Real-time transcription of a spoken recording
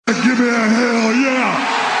Give me a hell yeah.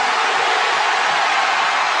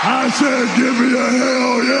 I said, give me a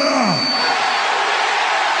hell yeah.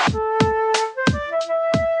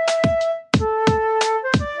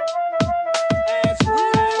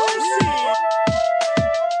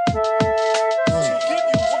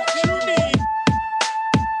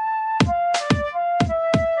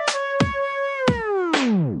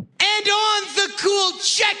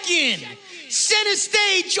 Center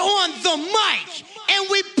stage on the mic, and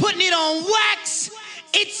we're putting it on wax.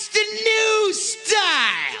 It's the new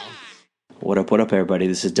style. What up, everybody?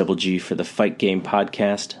 This is Double G for the Fight Game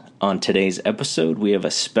Podcast. On today's episode, we have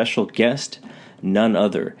a special guest, none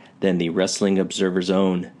other than the Wrestling Observer's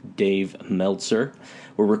own Dave Meltzer.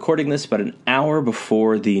 We're recording this about an hour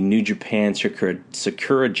before the New Japan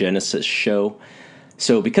Sakura Genesis show.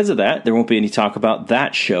 So because of that, there won't be any talk about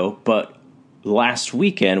that show, but last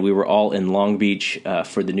weekend, we were all in Long Beach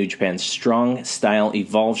for the New Japan Strong Style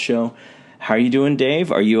Evolve show. How are you doing,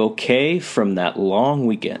 Dave? Are you okay from that long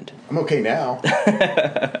weekend? I'm okay now.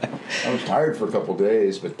 I was tired for a couple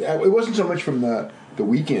days, but it wasn't so much from the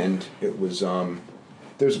weekend. It was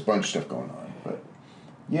there's a bunch of stuff going on, but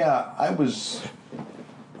yeah, I was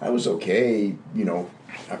okay.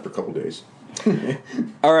 After a couple days.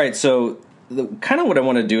 All right, so kind of what I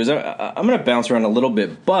want to do is I'm going to bounce around a little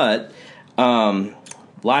bit, but.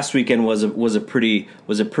 Last weekend was a pretty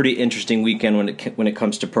interesting weekend when it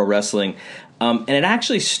comes to pro wrestling, and it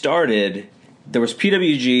actually started. There was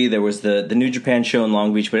PWG, there was the New Japan show in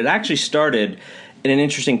Long Beach, but it actually started at an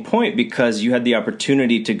interesting point because you had the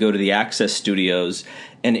opportunity to go to the Access Studios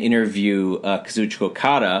and interview Kazuchika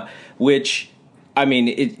Okada, which I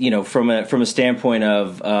mean, from a standpoint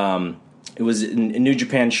of it was a New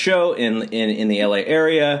Japan show in the LA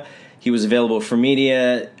area. He was available for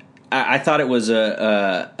media. I thought it was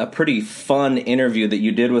a pretty fun interview that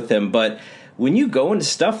you did with him, but when you go into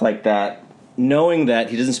stuff like that, knowing that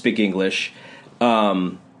he doesn't speak English,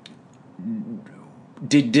 did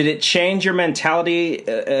it change your mentality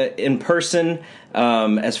in person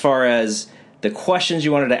as far as the questions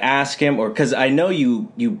you wanted to ask him? Or because I know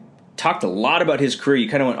you talked a lot about his career, you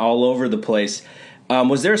kind of went all over the place.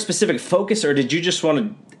 Was there a specific focus, or did you just want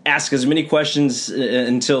to ask as many questions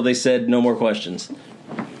until they said no more questions?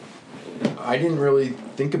 I didn't really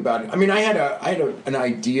think about it. I mean, I had an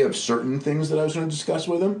idea of certain things that I was going to discuss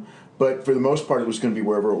with him, but for the most part, it was going to be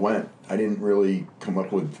wherever it went. I didn't really come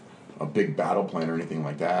up with a big battle plan or anything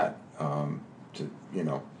like that.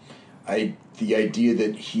 The idea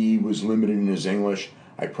that he was limited in his English,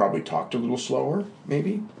 I probably talked a little slower,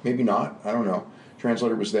 maybe not. I don't know.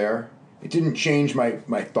 Translator was there. It didn't change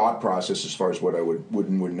my thought process as far as what I would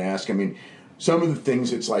and wouldn't ask. I mean, some of the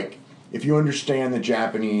things, it's like if you understand the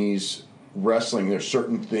Japanese wrestling, there's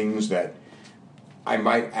certain things that I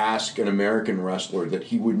might ask an American wrestler that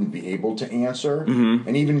he wouldn't be able to answer. Mm-hmm.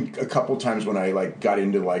 And even a couple times when I got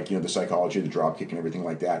into the psychology of the dropkick and everything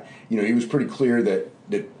like that, he was pretty clear that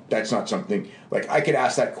that's not something I could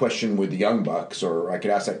ask that question with the Young Bucks, or I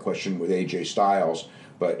could ask that question with AJ Styles,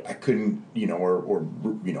 but I couldn't, or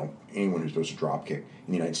anyone who throws a dropkick in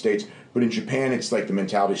the United States. But in Japan, it's like the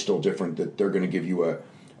mentality is still different, that they're going to give you a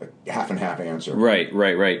half and half answer. Right.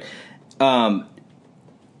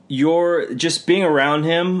 You're just being around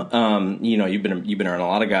him. You've been around a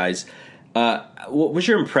lot of guys. What was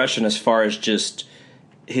your impression as far as just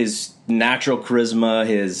his natural charisma,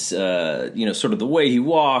 his sort of the way he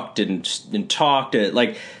walked and talked?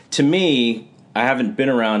 To me, I haven't been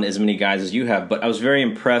around as many guys as you have, but I was very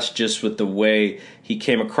impressed just with the way he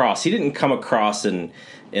came across. He didn't come across in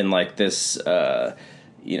like this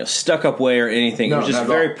stuck up way or anything. No, it was just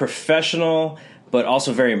very professional, but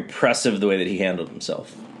also very impressive the way that he handled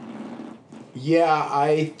himself. Yeah,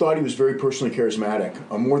 I thought he was very personally charismatic,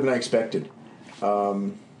 more than I expected.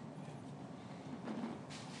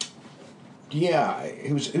 He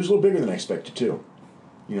was a little bigger than I expected too.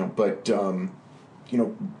 But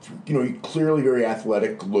clearly very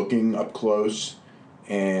athletic looking up close,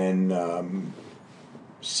 and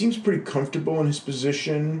seems pretty comfortable in his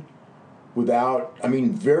position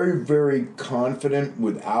very, very confident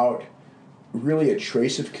without really a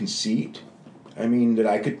trace of conceit. That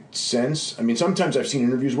I could sense. Sometimes I've seen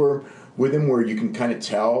interviews with him where you can kind of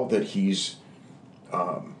tell that he's,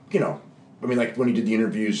 like when he did the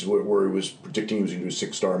interviews where he was predicting he was going to do a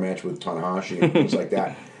 6-star match with Tanahashi and things like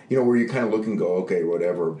that, where you kind of look and go, okay,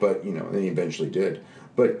 whatever. But, then he eventually did.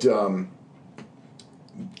 But, I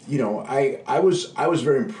was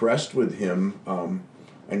very impressed with him.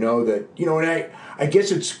 I know that, and I guess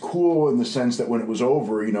it's cool in the sense that when it was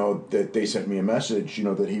over, that they sent me a message,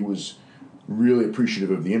 that he was really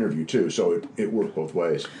appreciative of the interview too. So it worked both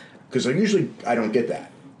ways, because I don't get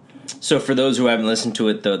that. So for those who haven't listened to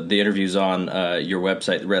it, the interview's on your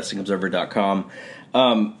website,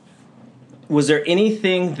 wrestlingobserver.com. Was there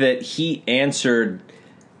anything that he answered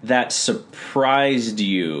that surprised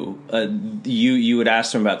you? You had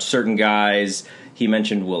asked him about certain guys. He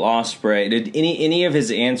mentioned Will Ospreay. Did any of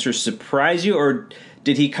his answers surprise you, or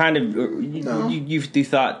did he kind of? No. You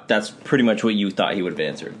thought that's pretty much what you thought he would have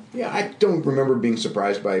answered? Yeah, I don't remember being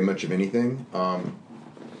surprised by much of anything. And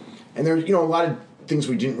there's a lot of things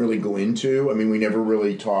we didn't really go into. I mean, we never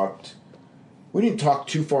really talked. We didn't talk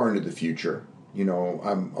too far into the future.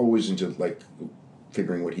 I'm always into like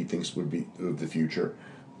figuring what he thinks would be of the future,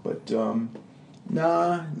 but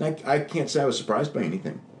I can't say I was surprised by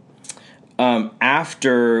anything.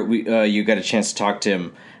 After you got a chance to talk to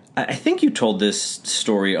him, I think you told this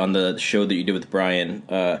story on the show that you did with Brian,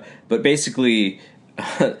 but basically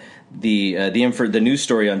the news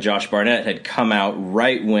story on Josh Barnett had come out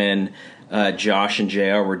right when Josh and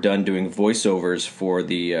JR were done doing voiceovers for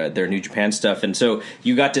their New Japan stuff, and so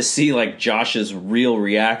you got to see like Josh's real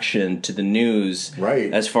reaction to the news,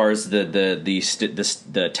 right? As far as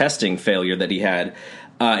the testing failure that he had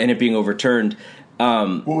and it being overturned.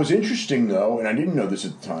 What was interesting, though, and I didn't know this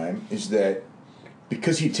at the time, is that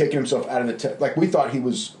because he'd taken himself out of the like we thought he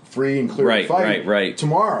was free and clear to fight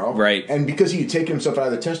tomorrow, right? And because he had taken himself out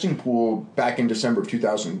of the testing pool back in December of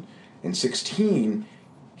 2016,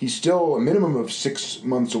 he's still a minimum of 6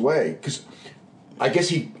 months away. Because I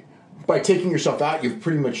guess by taking yourself out, you're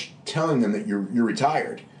pretty much telling them that you're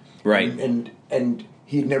retired, right? And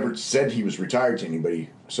he had never said he was retired to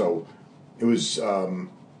anybody, so it was.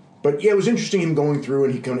 But yeah, it was interesting him going through,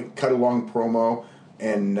 and he kind of cut a long promo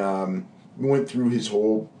and went through his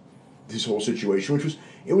whole situation, which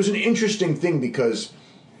was an interesting thing because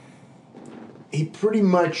he pretty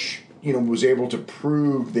much was able to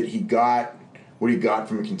prove that he got what he got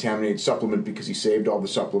from a contaminated supplement because he saved all the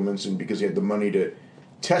supplements and because he had the money to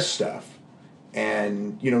test stuff,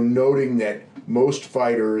 and noting that most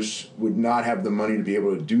fighters would not have the money to be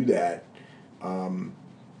able to do that,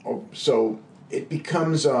 so. It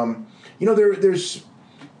becomes, there's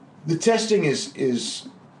the testing is.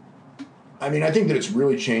 I mean, I think that it's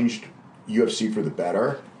really changed UFC for the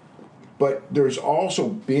better, but there's also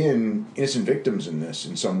been innocent victims in this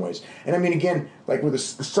in some ways. And I mean, again, like with the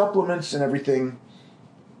supplements and everything,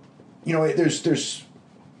 there's.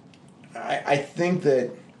 I think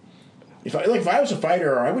that if I was a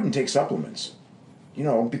fighter, I wouldn't take supplements,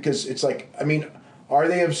 because it's like, I mean, are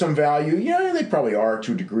they of some value? Yeah, they probably are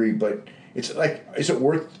to a degree, but. It's like, is it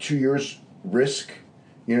worth 2 years risk?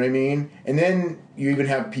 You know what I mean? And then you even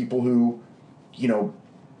have people who,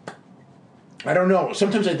 I don't know.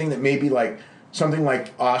 Sometimes I think that maybe like something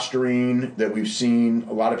like Ostarine that we've seen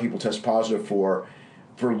a lot of people test positive for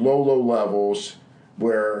low levels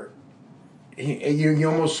where you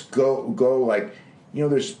almost go like,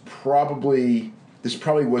 this probably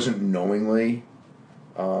wasn't knowingly,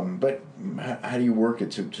 but how do you work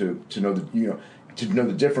it to know that, to know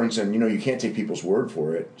the difference, and you can't take people's word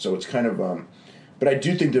for it. So it's kind of, but I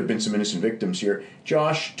do think there have been some innocent victims here.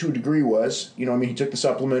 Josh, to a degree, was, he took the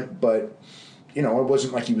supplement, but it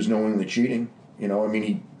wasn't like he was knowingly cheating. I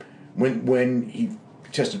mean, when he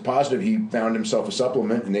tested positive, he found himself a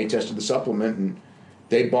supplement, and they tested the supplement, and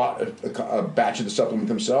they bought a batch of the supplement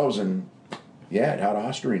themselves, and yeah, it had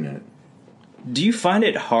Ostarine in it. Do you find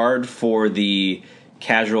it hard for the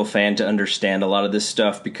casual fan to understand a lot of this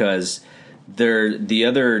stuff because? The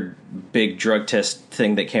other big drug test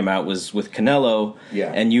thing that came out was with Canelo,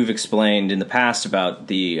 and you've explained in the past about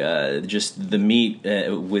the just the meat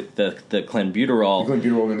with the clenbuterol. The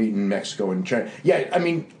clenbuterol in the meat in Mexico and China. Yeah, I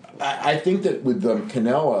mean, I think that with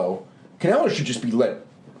Canelo should just be let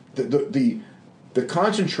the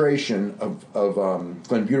concentration of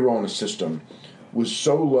clenbuterol in the system was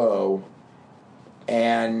so low,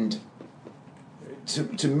 and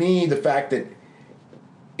to me, the fact that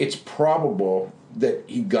it's probable that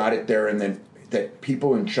he got it there, and then that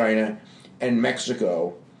people in China and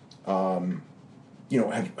Mexico,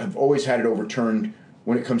 have always had it overturned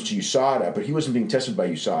when it comes to USADA. But he wasn't being tested by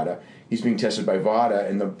USADA; he's being tested by VADA,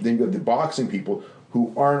 and then you have the boxing people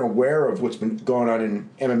who aren't aware of what's been going on in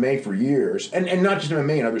MMA for years, and not just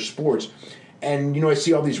MMA and other sports. And I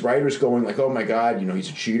see all these writers going like, "Oh my God, he's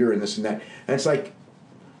a cheater and this and that," and it's like,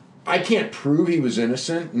 I can't prove he was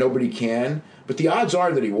innocent. Nobody can. But the odds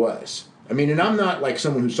are that he was. I mean, and I'm not like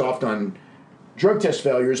someone who's soft on drug test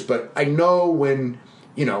failures, but I know when,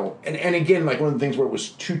 and again, like one of the things where it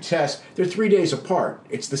was 2 tests, they're 3 days apart.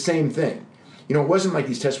 It's the same thing. It wasn't like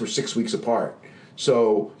these tests were 6 weeks apart.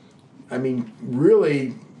 So, I mean,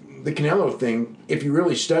 really, the Canelo thing, if you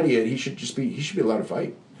really study it, he should be allowed to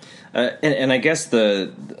fight. And I guess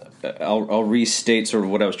I'll restate sort of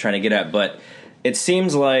what I was trying to get at, but it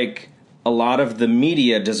seems like a lot of the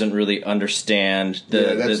media doesn't really understand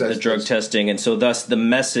the drug testing, and so thus the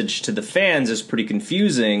message to the fans is pretty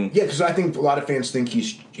confusing. Yeah, because I think a lot of fans think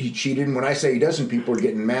he cheated, and when I say he doesn't, people are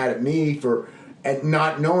getting mad at me for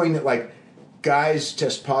not knowing that, like, guys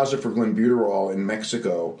test positive for glenbuterol in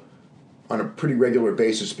Mexico on a pretty regular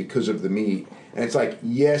basis because of the meat. And it's like,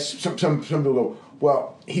 yes, some people go,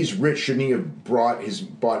 well, he's rich. Shouldn't he have brought his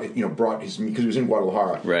meat because he was in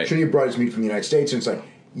Guadalajara? Right. Shouldn't he have brought his meat from the United States? And it's like,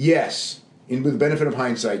 yes, with the benefit of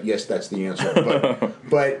hindsight, yes, that's the answer.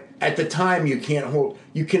 But at the time, you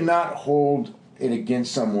cannot hold it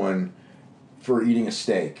against someone for eating a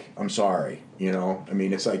steak. I'm sorry, I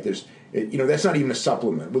mean, it's like that's not even a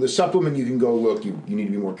supplement. With a supplement, you can go, look, you need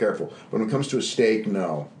to be more careful. But when it comes to a steak,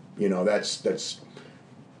 no. That's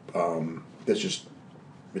just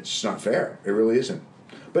it's just not fair. It really isn't.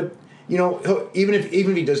 But even if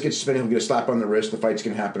he does get suspended, he'll get a slap on the wrist. The fight's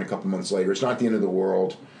going to happen a couple months later. It's not the end of the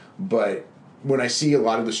world. But when I see a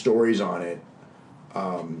lot of the stories on it,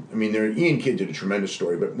 Ian Kidd did a tremendous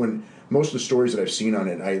story. But when most of the stories that I've seen on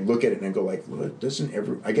it, I look at it and I go like, well, it doesn't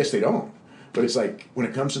ever. I guess they don't. But it's like when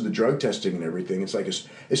it comes to the drug testing and everything, it's like as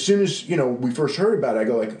soon as we first heard about it, I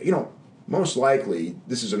go like, most likely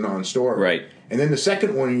this is a non-story. Right. And then the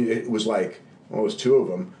second one, it was like, well, it was two of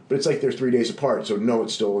them, but it's like they're 3 days apart. So no,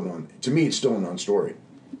 it's still to me, it's still a non-story.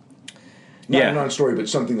 Not a non-story, but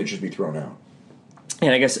something that should be thrown out.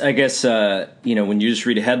 And I guess when you just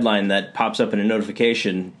read a headline that pops up in a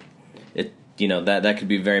notification, that could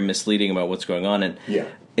be very misleading about what's going on. And yeah,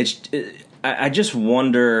 I just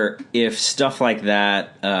wonder if stuff like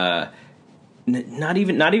that. Not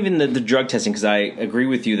even the drug testing, because I agree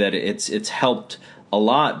with you that it's helped a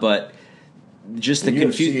lot, but just the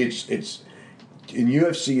confusion. In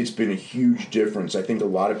UFC, it's been a huge difference. I think a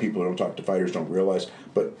lot of people who don't talk to fighters don't realize,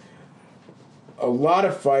 but a lot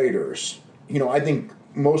of fighters, I think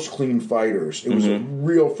most clean fighters, it was a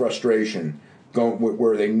real frustration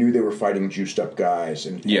where they knew they were fighting juiced up guys,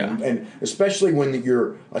 and especially when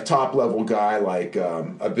you're a top level guy like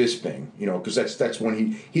a Bisping, because that's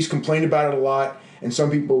when he's complained about it a lot, and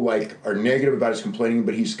some people are negative about his complaining,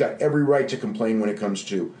 but he's got every right to complain when it comes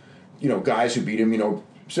to guys who beat him,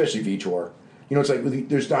 especially Vitor. It's like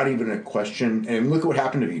there's not even a question. And look at what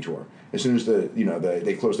happened to Vitor as soon as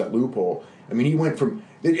they closed that loophole. I mean, he went from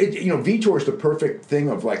Vitor is the perfect thing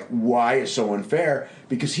of like why it's so unfair,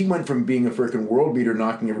 because he went from being a freaking world beater,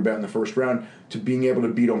 knocking everybody out in the first round, to being able to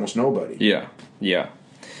beat almost nobody. Yeah.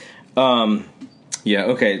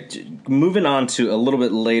 Okay. Moving on to a little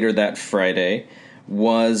bit later that Friday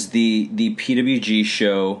was the PWG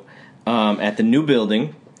show at the new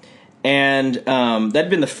building. And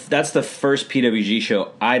that's the first PWG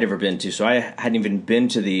show I'd ever been to, so I hadn't even been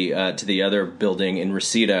to the other building in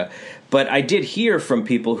Reseda. But I did hear from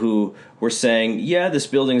people who were saying, yeah, this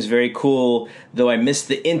building is very cool, though I missed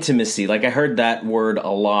the intimacy. Like, I heard that word a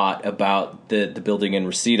lot about the building in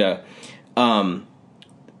Reseda.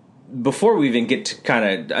 Before we even get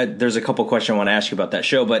to there's a couple questions I want to ask you about that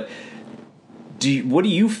show, but do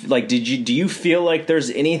you feel like there's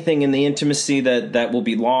anything in the intimacy that will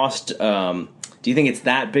be lost? Do you think it's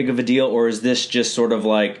that big of a deal, or is this just sort of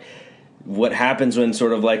like what happens when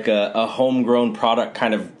sort of like a homegrown product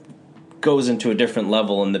kind of goes into a different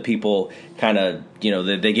level and the people kind of,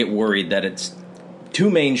 they get worried that it's too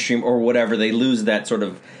mainstream or whatever, they lose that sort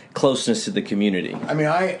of closeness to the community? I mean,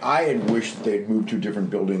 I had wished they'd moved to a different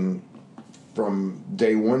building from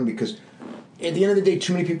day one, because at the end of the day,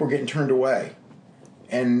 too many people are getting turned away.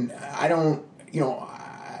 And I don't,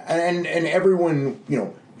 and everyone,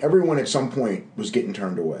 everyone at some point was getting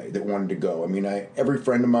turned away that wanted to go. I mean, every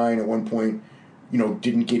friend of mine at one point,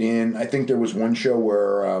 didn't get in. I think there was one show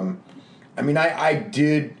where, I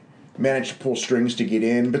did manage to pull strings to get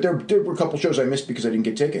in, but there were a couple shows I missed because I didn't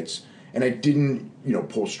get tickets, and I didn't,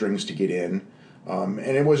 pull strings to get in, and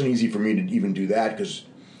it wasn't easy for me to even do that because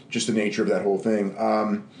just the nature of that whole thing.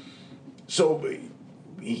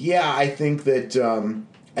 Yeah, I think that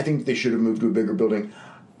they should have moved to a bigger building.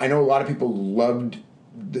 I know a lot of people loved.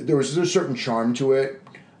 There's a certain charm to it.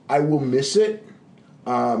 I will miss it,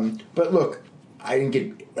 but look, I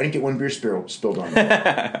didn't get one beer spilled on me,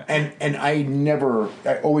 and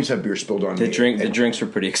I always have beer spilled on me. The drinks were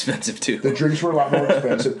pretty expensive too. The drinks were a lot more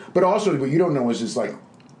expensive, but also what you don't know is like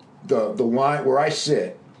the line where I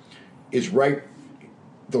sit is right.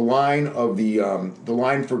 The line of the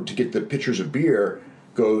line to get the pitchers of beer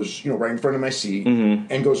goes right in front of my seat,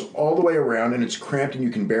 and goes all the way around, and it's cramped and you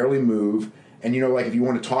can barely move. And like if you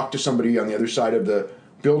want to talk to somebody on the other side of the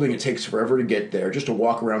building, it takes forever to get there just to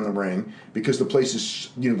walk around the ring, because the place is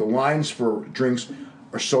the lines for drinks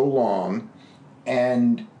are so long,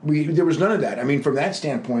 and there was none of that. I mean, from that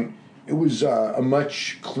standpoint, it was a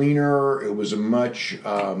much cleaner. It was a much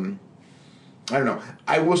I don't know.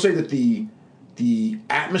 I will say that the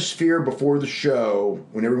atmosphere before the show,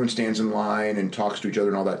 when everyone stands in line and talks to each other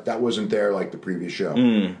and all that, that wasn't there like the previous show.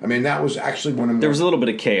 I mean, that was actually one of There was a little bit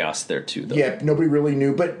of chaos there too, though. Yeah, nobody really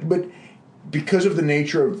knew, but because of the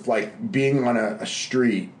nature of like being on a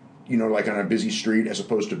street, you know, like on a busy street, as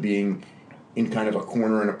opposed to being in kind of a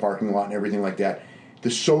corner in a parking lot and everything like that, the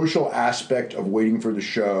social aspect of waiting for the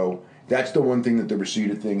show. That's the one thing that the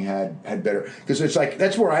Reseda thing had better, because it's like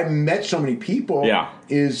that's where I met so many people. Yeah.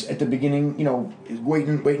 Is at the beginning, you know,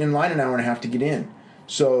 waiting in line an hour and a half to get in.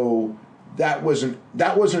 So that wasn't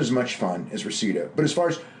as much fun as Reseda. But as far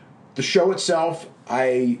as the show itself,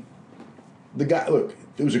 it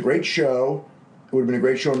was a great show. It would have been a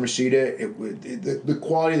great show in Reseda. The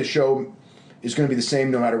quality of the show is going to be the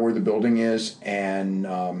same no matter where the building is, and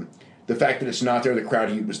the fact that it's not there, the crowd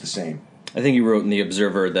heat was the same. I think you wrote in the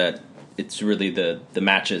Observer that it's really the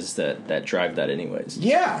matches that drive that anyways.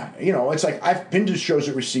 Yeah, you know, it's like I've been to shows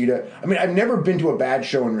at Reseda. I mean, I've never been to a bad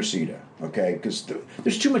show in Reseda, okay? Because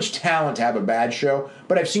there's too much talent to have a bad show.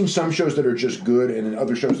 But I've seen some shows that are just good, and then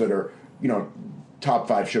other shows that are, you know, top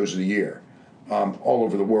 5 shows of the year, all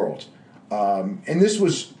over the world. And this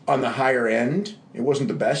was on the higher end. It wasn't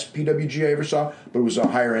the best PWG I ever saw, but it was a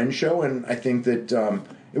higher end show, and I think that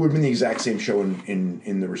it would have been the exact same show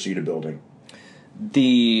in the Reseda building.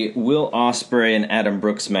 The Will Ospreay and Adam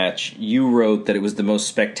Brooks match, you wrote that it was the most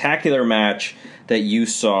spectacular match that you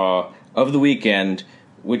saw of the weekend,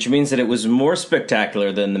 which means that it was more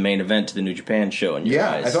spectacular than the main event to the New Japan show in your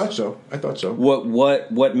eyes. I thought so.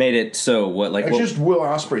 What made it so? It's just Will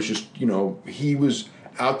Ospreay's just, you know, he was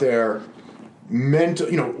out there you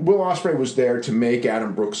know, Will Ospreay was there to make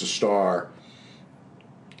Adam Brooks a star.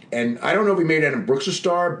 And I don't know if he made Adam Brooks a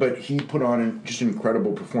star, but he put on just an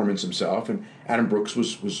incredible performance himself. And Adam Brooks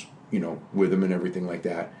was you know, with him and everything like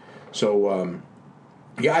that. So,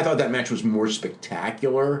 yeah, I thought that match was more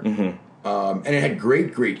spectacular. Mm-hmm. And it had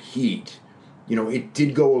great heat. You know, it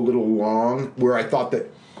did go a little long, where I thought that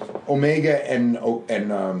Omega and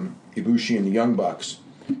Ibushi and the Young Bucks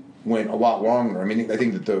went a lot longer. I mean, I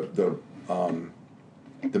think that the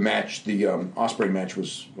match, the Ospreay match,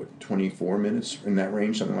 was 24 minutes in that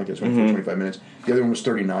range, something like that, 24, 25 minutes. The other one was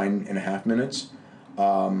 39 and a half minutes.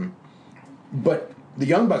 But the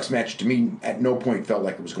Young Bucks match, to me, at no point felt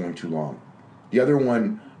like it was going too long. The other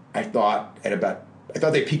one, I thought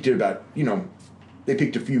they peaked at about, you know, they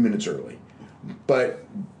peaked a few minutes early. But,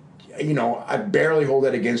 you know, I barely hold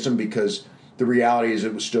that against them, because the reality is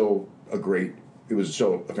it was still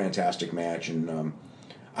a fantastic match. And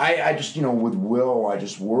I just, you know, with Will, I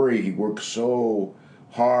just worry. He works so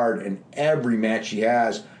hard, and every match he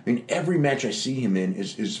has, I mean, every match I see him in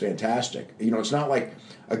is fantastic. You know, it's not like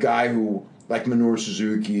a guy who, like Minoru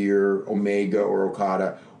Suzuki or Omega or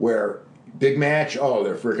Okada, where big match, oh,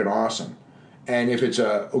 they're freaking awesome. And if it's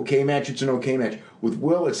a okay match, it's an okay match. With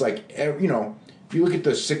Will, it's like, you know, if you look at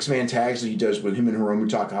the 6-man tags that he does with him and Hiromu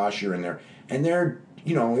Takahashi are in there, and they're,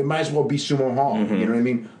 you know, it might as well be Sumo Hall. Mm-hmm. You know what I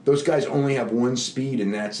mean? Those guys only have one speed,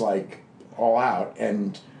 and that's like all out.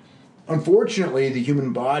 And unfortunately, the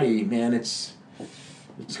human body, man, it's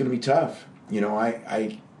going to be tough. You know,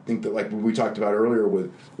 I think that, like we talked about earlier,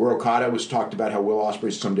 with where Okada was talked about how Will Ospreay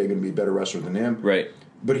is someday going to be a better wrestler than him. Right.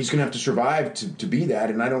 But he's going to have to survive to be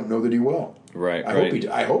that, and I don't know that he will. Right.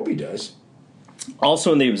 I hope he does.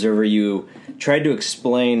 Also in the Observer, you tried to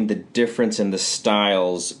explain the difference in the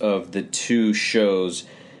styles of the two shows.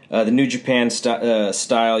 The New Japan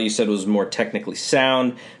style, you said, was more technically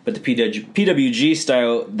sound, but the PWG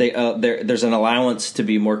style, there's an allowance to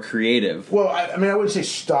be more creative. Well, I mean, I wouldn't say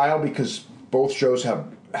style, because both shows had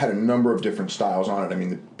a number of different styles on it. I mean,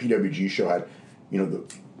 the PWG show had, you know,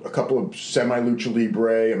 a couple of semi-Lucha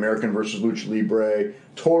Libre, American versus Lucha Libre,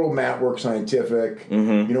 total mat work scientific, you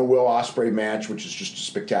know, Will Ospreay match, which is just a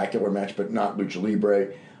spectacular match, but not Lucha Libre.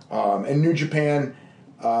 And New Japan,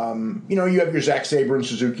 you know, you have your Zack Sabre and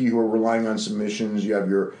Suzuki who are relying on submissions. You have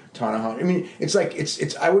your Tanahashi. I mean, it's like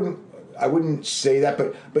it's. I wouldn't say that,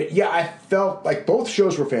 but yeah, I felt like both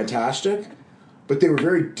shows were fantastic, but they were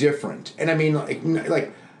very different. And I mean, like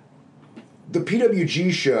the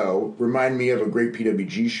PWG show reminded me of a great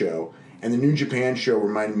PWG show, and the New Japan show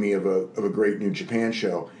reminded me of a great New Japan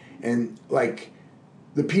show. And like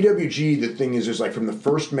the PWG, the thing is like from the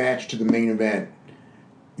first match to the main event,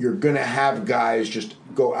 you're going to have guys just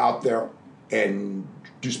go out there and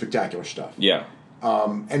do spectacular stuff. Yeah.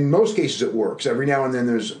 In most cases it works. Every now and then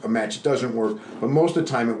there's a match that doesn't work, but most of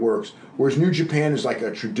the time it works. Whereas New Japan is like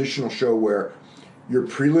a traditional show where your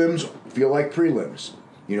prelims feel like prelims.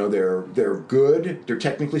 You know, they're good, they're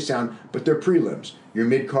technically sound, but they're prelims. Your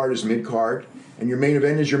mid card is mid card, and your main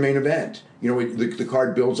event is your main event. You know, the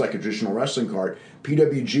card builds like a traditional wrestling card.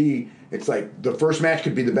 PWG, it's like the first match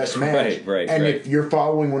could be the best match. Right. If you're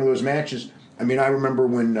following one of those matches, I mean, I remember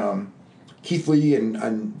when Keith Lee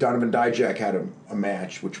and Donovan Dijak had a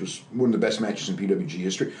match, which was one of the best matches in PWG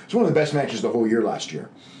history. It's one of the best matches the whole year last year.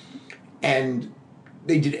 And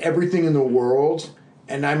they did everything in the world.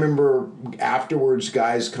 And I remember afterwards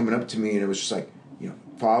guys coming up to me, and it was just like, you know,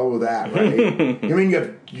 follow that, right? I mean, you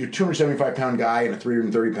have your 275-pound guy and a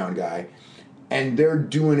 330-pound guy, and they're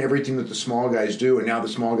doing everything that the small guys do, and now the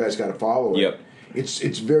small guys got to follow it. Yep.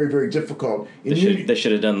 It's very, very difficult. They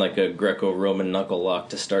should have done like a Greco-Roman knuckle lock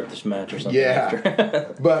to start this match or something.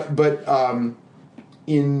 Yeah, but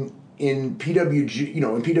in PWG, you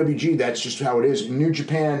know, in PWG, that's just how it is. In New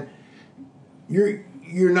Japan,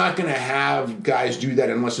 you're not going to have guys do that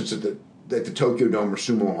unless it's at the Tokyo Dome or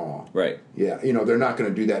Sumo Hall. Right. Yeah, you know, they're not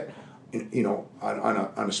going to do that, you know,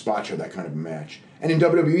 on a spot show, that kind of a match. And in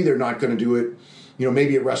WWE, they're not going to do it. You know,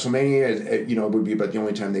 maybe at WrestleMania, you know, would be about the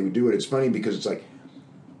only time they would do it. It's funny because it's like,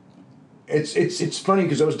 it's funny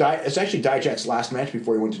because it's actually Dijak's last match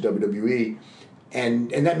before he went to WWE,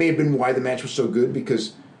 and that may have been why the match was so good,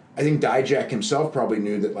 because I think Dijak himself probably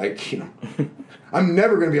knew that, like, you know, I'm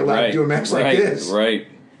never going to be allowed to do a match like this. Right.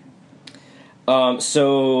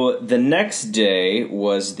 So the next day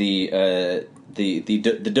was the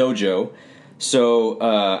dojo. So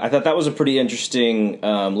I thought that was a pretty interesting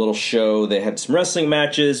little show. They had some wrestling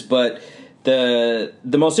matches, but the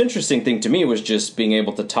most interesting thing to me was just being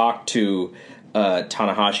able to talk to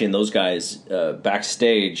Tanahashi and those guys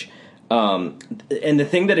backstage. And the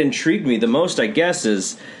thing that intrigued me the most, I guess,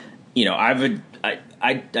 is, you know,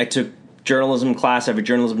 I took journalism class. I have a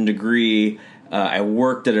journalism degree. I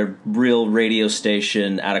worked at a real radio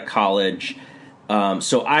station out of college.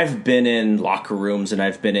 So I've been in locker rooms and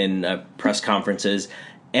I've been in press conferences,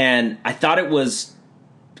 and I thought it was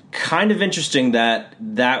kind of interesting that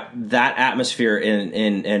atmosphere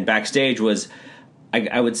in backstage was,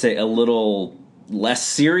 I would say, a little less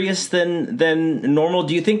serious than normal.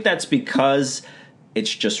 Do you think that's because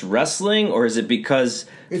it's just wrestling, or is it because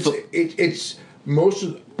it's most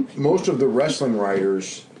of the wrestling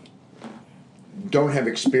writers don't have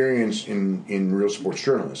experience in real sports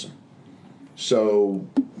journalism, so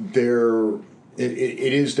they're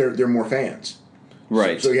more fans,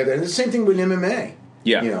 right? So you have that. And the same thing with MMA.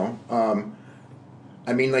 Yeah, you know,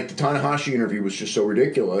 I mean, like the Tanahashi interview was just so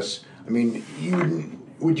ridiculous. I mean,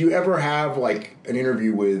 would you ever have like an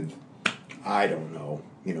interview with, I don't know,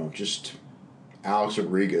 you know, just Alex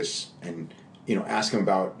Rodriguez, and, you know, ask him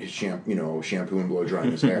about his shampoo and blow drying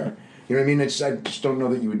his hair? You know what I mean? I just don't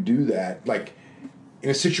know that you would do that, like, in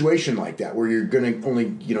a situation like that where you're going to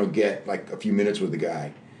only, you know, get like a few minutes with the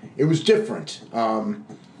guy. It was different.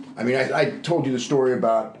 I mean, I told you the story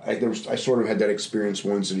about I sort of had that experience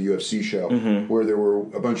once at a UFC show where there were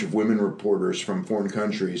a bunch of women reporters from foreign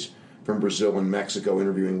countries, from Brazil and Mexico,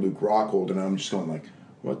 interviewing Luke Rockhold, and I'm just going like,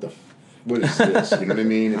 what is this? You know what I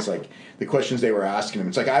mean? It's like the questions they were asking him.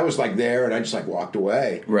 It's like I was like there, and I just like walked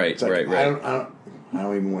away. Right, it's like, right. I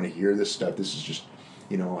don't even want to hear this stuff. This is just,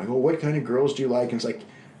 you know, like, well, what kind of girls do you like? And it's like,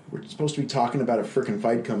 we're supposed to be talking about a frickin'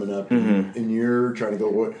 fight coming up, and you're trying to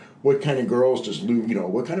go, what kind of girls does Luke, you know,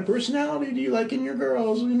 what kind of personality do you like in your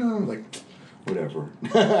girls? You know, like, whatever.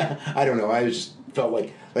 I don't know. I just felt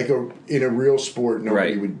like in a real sport,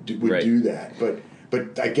 nobody would do that.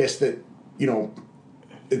 But I guess that, you know,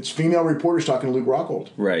 it's female reporters talking to Luke Rockhold.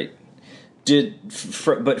 Right.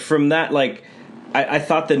 But from that, like, I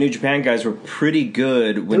thought the New Japan guys were pretty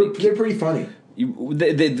good. They're pretty funny.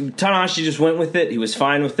 Tanahashi just went with it. He was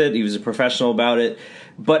fine with it. He was a professional about it.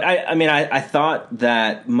 But I thought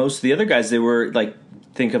that most of the other guys, they were like,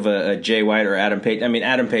 think of a Jay White or Adam Page. I mean,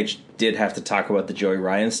 Adam Page did have to talk about the Joey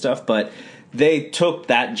Ryan stuff, but they took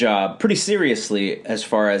that job pretty seriously as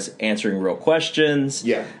far as answering real questions.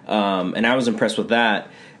 Yeah. And I was impressed with that.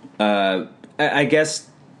 I guess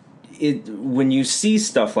when you see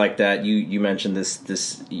stuff like that, you mentioned this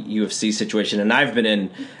UFC situation, and I've been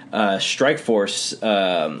in Strikeforce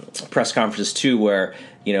press conferences too, where,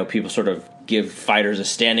 you know, people sort of give fighters a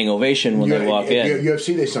standing ovation when they walk in.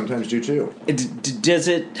 UFC they sometimes do too.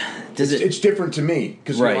 It's different to me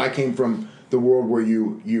because, you know, I came from the world where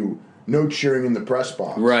you no cheering in the press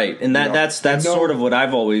box, right? And that's sort of what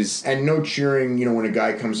I've always, and no cheering. You know, when a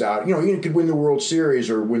guy comes out, you know, he could win the World Series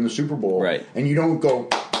or win the Super Bowl, right? And you don't go,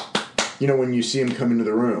 you know, when you see him come into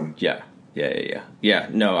the room. Yeah.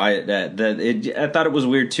 No, I thought it was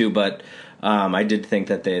weird too, but I did think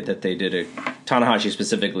that they did a Tanahashi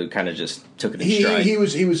specifically kind of just took it in stride. He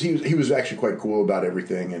was actually quite cool about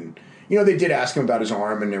everything, and they did ask him about his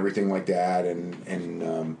arm and everything like that,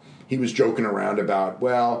 and he was joking around about,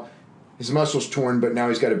 well, his muscle's torn, but now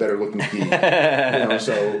he's got a better looking feet.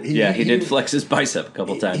 So he did flex his bicep a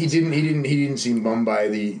couple times. He didn't seem bummed by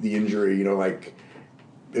the injury. Like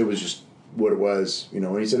it was just what it was.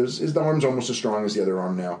 And he said his arm's almost as strong as the other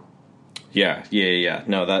arm now. Yeah.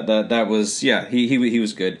 No, that was he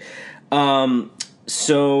was good.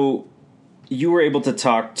 So you were able to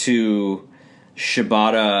talk to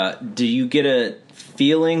Shibata. Do you get a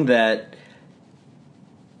feeling that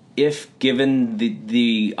if given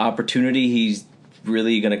the opportunity, he's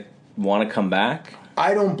really going to want to come back?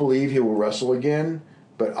 I don't believe he will wrestle again,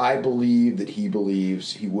 but I believe that he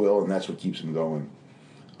believes he will, and that's what keeps him going.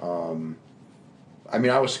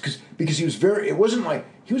 Because he was it wasn't like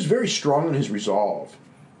he was very strong in his resolve.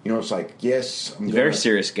 It's like, yes, very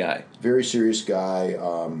serious guy. Very serious guy.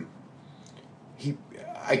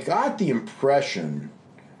 I got the impression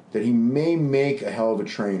that he may make a hell of a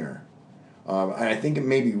trainer. And I think it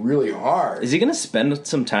may be really hard. Is he going to spend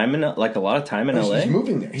some time a lot of time in LA? He's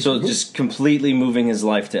moving there. Just completely moving his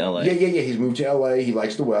life to LA. Yeah. He's moved to LA. He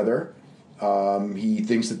likes the weather. He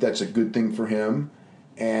thinks that that's a good thing for him,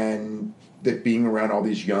 and that being around all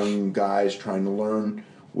these young guys trying to learn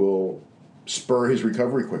will spur his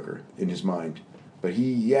recovery quicker in his mind. But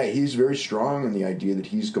he's very strong in the idea that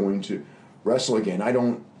he's going to wrestle again. I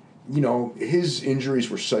don't, his injuries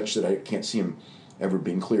were such that I can't see him ever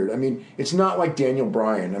being cleared. I mean, it's not like Daniel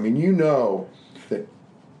Bryan. I mean, that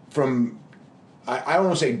from, I don't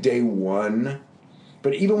want to say day one,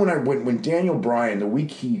 but even when Daniel Bryan, the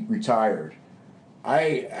week he retired,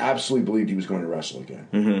 I absolutely believed he was going to wrestle again.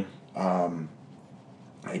 Mm-hmm.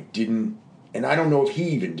 I didn't, and I don't know if he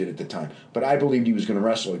even did at the time, but I believed he was going to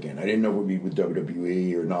wrestle again. I didn't know if it would be with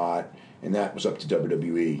WWE or not, and that was up to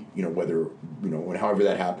WWE, whether, however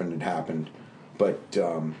that happened, it happened. But,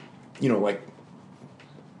 he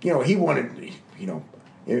wanted,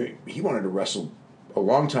 he wanted to wrestle a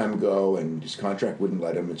long time ago, and his contract wouldn't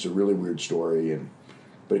let him. It's a really weird story,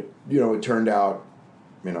 but it turned out,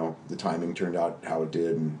 the timing turned out how it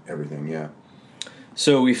did, and everything. Yeah.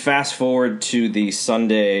 So we fast forward to the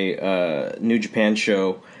Sunday New Japan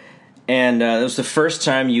show, and it was the first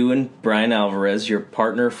time you and Brian Alvarez, your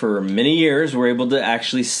partner for many years, were able to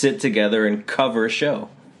actually sit together and cover a show.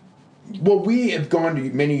 Well, we have gone to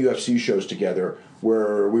many UFC shows together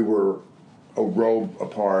where we were a row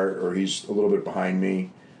apart, or he's a little bit behind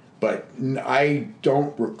me. But I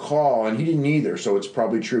don't recall, and he didn't either, so it's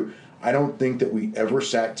probably true. I don't think that we ever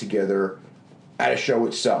sat together at a show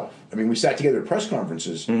itself. I mean, we sat together at press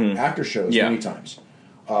conferences after shows many times.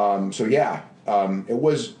 It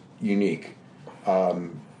was unique, to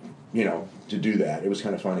do that. It was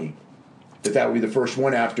kind of funny. That would be the first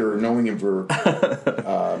one after knowing him for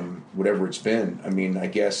whatever it's been. I mean, I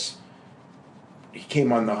guess he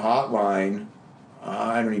came on the hotline.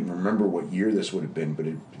 I don't even remember what year this would have been, but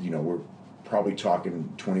we're probably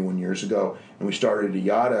talking 21 years ago, and we started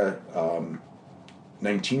IATA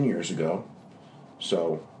 19 years ago.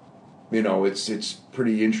 So, it's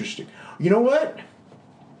pretty interesting. You know what?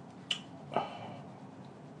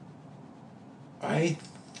 I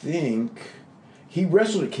think he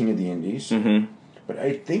wrestled at King of the Indies, but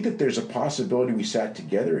I think that there's a possibility we sat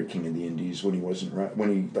together at King of the Indies when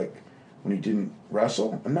he didn't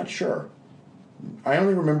wrestle. I'm not sure. I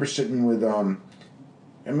only remember sitting with. I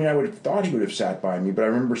would have thought he would have sat by me, but I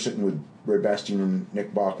remember sitting with Ray Bastien and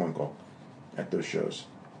Nick Bockwinkel at those shows.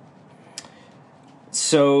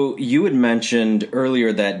 So you had mentioned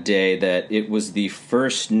earlier that day that it was the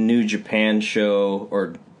first New Japan show,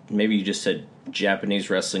 or maybe you just said Japanese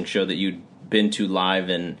wrestling show, that you'd been to live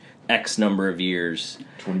in X number of years.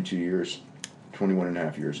 22 years. 21 and a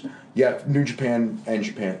half years. Yeah, New Japan and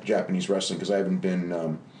Japanese wrestling, because I haven't been...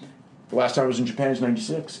 the last time I was in Japan was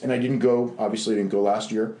 96, and I didn't go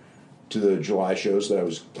last year to the July shows that I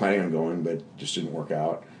was planning on going, but just didn't work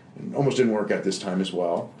out. And almost didn't work out this time as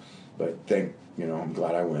well. But I'm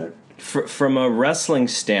glad I went. From a wrestling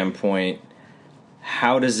standpoint,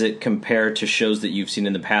 how does it compare to shows that you've seen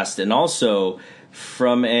in the past? And also,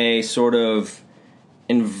 from a sort of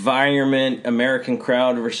environment, American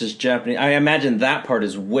crowd versus Japanese, I imagine that part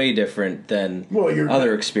is way different than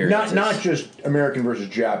other experiences. Not just American versus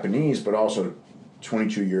Japanese, but also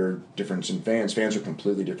 22-year difference in fans. Fans are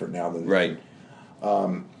completely different now than right.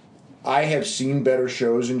 Then. I have seen better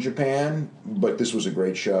shows in Japan, but this was a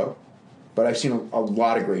great show. But I've seen a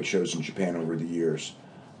lot of great shows in Japan over the years.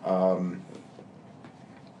 The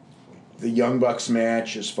Young Bucks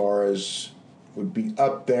match, as far as would be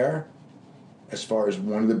up there. as far as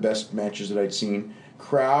one of the best matches that I'd seen.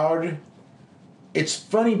 Crowd, it's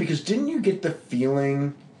funny because didn't you get the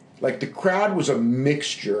feeling like the crowd was a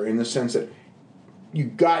mixture in the sense that you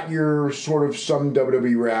got your sort of some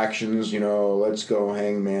WWE reactions, let's go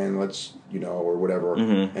Hangman, let's, or whatever.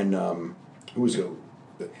 Mm-hmm. And who was it?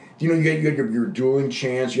 You had your dueling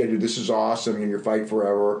chants, you had your this is awesome, and your fight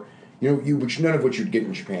forever, which none of which you'd get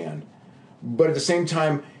in Japan. But at the same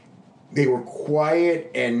time, they were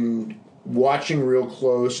quiet and watching real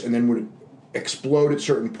close and then would explode at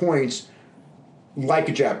certain points like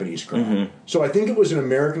a Japanese crowd. Mm-hmm. So I think it was an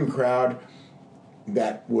American crowd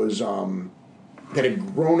that was that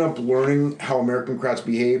had grown up learning how American crowds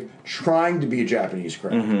behave, trying to be a Japanese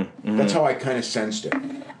crowd. Mm-hmm. Mm-hmm. That's how I kind of sensed it.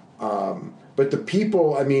 But the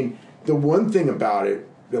people, the one thing about it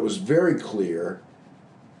that was very clear,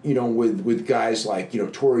 with guys like,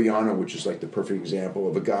 Toru Yano, which is like the perfect example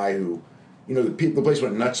of a guy who, the place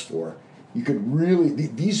went nuts for. You could really,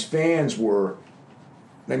 these fans were,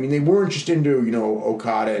 they weren't just into,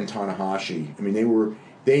 Okada and Tanahashi.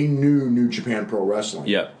 They knew New Japan Pro Wrestling.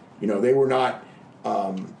 Yeah. They were not,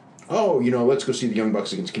 let's go see the Young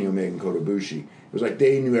Bucks against Kenny Omega and Kota Ibushi. It was like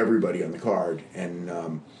they knew everybody on the card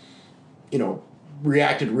and,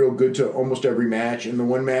 reacted real good to almost every match. And the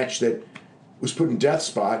one match that was put in death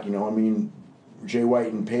spot, Jay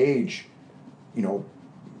White and Paige,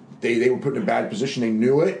 they were put in a bad position. They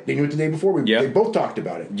knew it. They knew it the day before. They both talked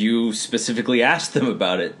about it. You specifically asked them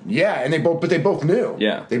about it. Yeah, and they both knew.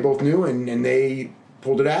 Yeah. They both knew, and they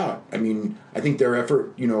pulled it out. I think their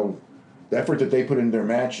effort, the effort that they put into their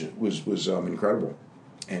match was incredible.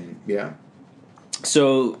 And, yeah.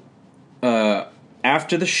 So,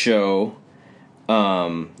 after the show,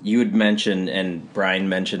 you had mentioned, and Brian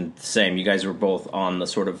mentioned the same, you guys were both on the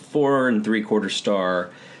sort of 4 3/4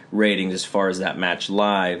 star ratings as far as that match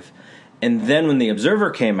live. And then when the Observer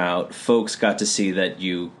came out, folks got to see that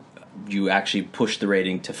you actually pushed the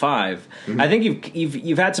rating to 5. Mm-hmm. I think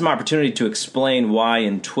you've had some opportunity to explain why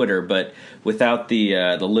in Twitter, but without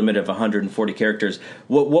the limit of 140 characters,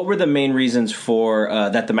 what were the main reasons for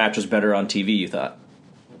that the match was better on TV, you thought?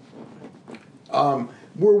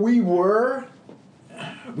 Where we were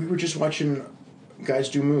just watching guys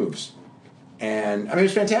do moves. And, it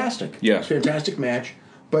was fantastic. Yeah. It was a fantastic match.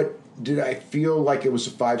 But did I feel like it was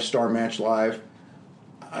a 5-star match live?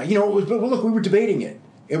 But look, we were debating it.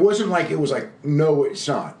 It wasn't like it was like, no, it's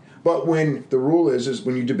not. But when the rule is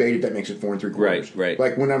when you debate it, that makes it 4 3/4. Right.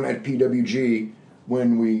 Like when I'm at PWG,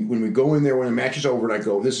 when we go in there, when the match is over and I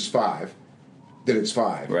go, this is 5, then it's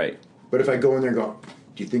 5. Right. But if I go in there and go,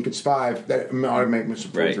 do you think it's 5? That automatically makes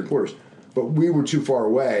it 4 Right. 3/4. But we were too far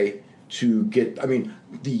away to get.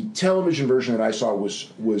 The television version that I saw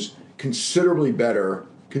was considerably better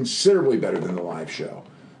than the live show.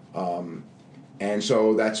 And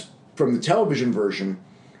so that's from the television version.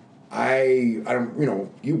 I don't,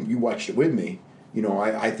 you watched it with me.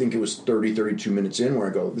 I think it was 32 minutes in where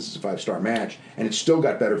I go, this is a 5-star match, and it still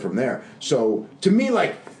got better from there. So to me,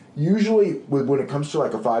 like, usually when it comes to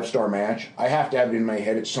like a 5-star match, I have to have it in my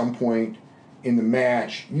head at some point in the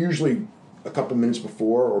match, usually a couple minutes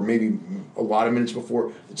before or maybe a lot of minutes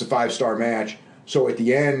before, it's a 5-star match. So at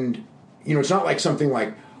the end, it's not like something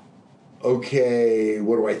like, okay,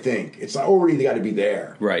 what do I think? It's already got to be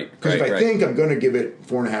there. Right. Because if I think, I'm going to give it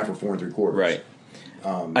 4.5 or 4 3/4. Right.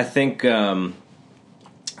 I think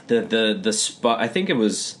the spot. I think it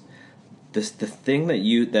was the thing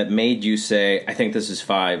that made you say, I think this is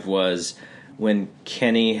 5, was when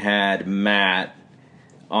Kenny had Matt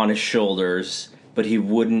on his shoulders, but he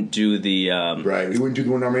wouldn't do the right. He wouldn't do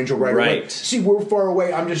the one-arm angel right away. See, we're far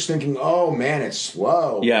away. I'm just thinking, oh man, it's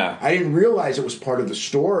slow. Yeah, I didn't realize it was part of the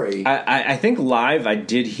story. I think live I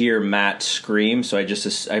did hear Matt scream, so I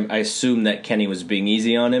assumed that Kenny was being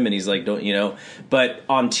easy on him, and he's like, don't. But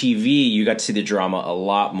on TV, you got to see the drama a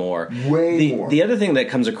lot more. Way more. The other thing that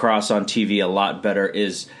comes across on TV a lot better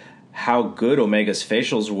is how good Omega's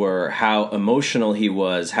facials were, how emotional he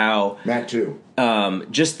was, how Matt too.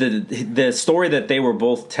 Just the story that they were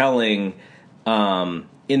both telling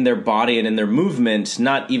in their body and in their movement,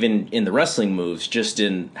 not even in the wrestling moves, just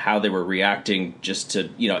in how they were reacting. Just to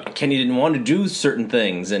Kenny didn't want to do certain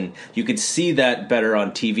things, and you could see that better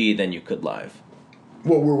on TV than you could live.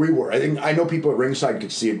 Well, where we were, I know people at ringside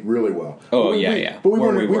could see it really well. Oh, yeah. But we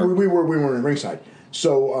weren't at ringside.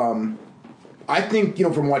 So I think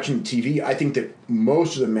from watching TV, I think that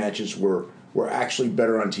most of the matches were actually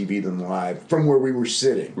better on TV than live from where we were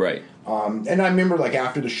sitting. Right. And I remember, like,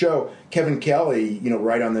 after the show, Kevin Kelly,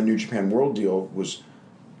 right on the New Japan World deal, was,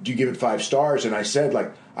 do you give it 5 stars? And I said,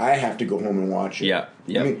 like, I have to go home and watch it. Yeah.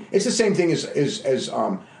 It's the same thing as that's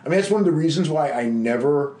one of the reasons why I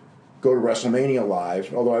never go to WrestleMania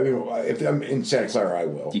live. Although if I'm in Santa Clara, I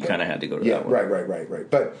will. You kind of had to go to Yeah, that one. right.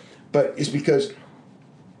 But it's because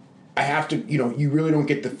I have to. You really don't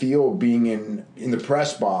get the feel of being in the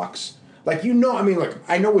press box. Like I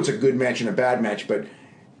know it's a good match and a bad match, but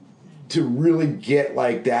to really get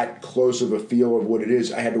like that close of a feel of what it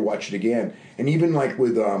is, I had to watch it again. And even like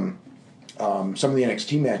with some of the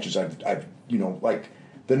NXT matches, I've like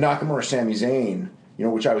the Nakamura Sami Zayn,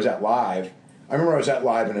 which I was at live. I remember I was at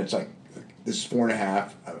live, and it's like, this is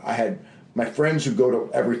 4.5. I had my friends who go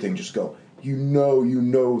to everything just go, you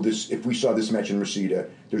know this. If we saw this match in Reseda,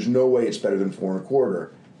 there's no way it's better than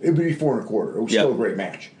 4.25. It would be 4.25. It was still a great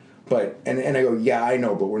match. But and I go, yeah, I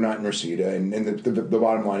know, but we're not in Reseda, and the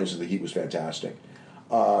bottom line is that the heat was fantastic.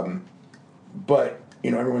 But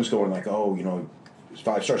everyone's going like, oh, it's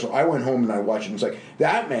 5 stars. So I went home and I watched it, and it's like,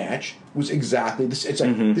 that match was exactly this. It's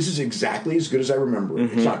like, this is exactly as good as I remember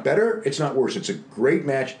it. It's not better, it's not worse. It's a great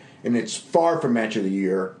match, and it's far from match of the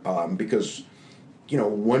year because,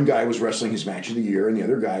 one guy was wrestling his match of the year, and the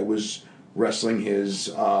other guy was wrestling his,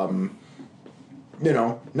 not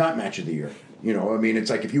match of the year. It's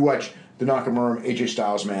like if you watch the Nakamura AJ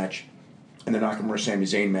Styles match and the Nakamura Sami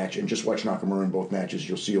Zayn match and just watch Nakamura in both matches,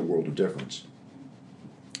 you'll see a world of difference.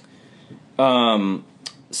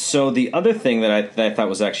 So the other thing that I thought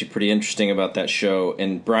was actually pretty interesting about that show,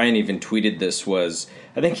 and Brian even tweeted this, was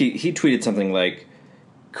I think he tweeted something like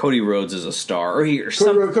Cody Rhodes is a star, Cody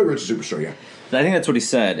Rhodes is a superstar, yeah. I think that's what he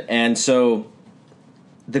said. And so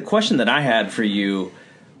the question that I had for you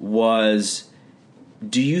was,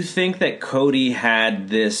 do you think that Cody had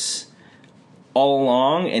this all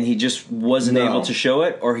along and he just wasn't able to show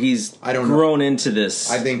it, or he's grown into this?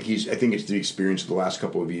 I think it's the experience of the last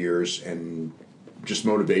couple of years and just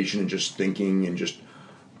motivation and just thinking and just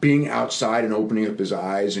being outside and opening up his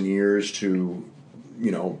eyes and ears to,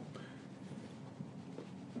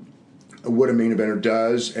 what a main eventer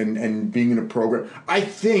does and being in a program. I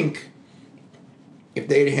think if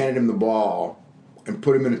they'd handed him the ball and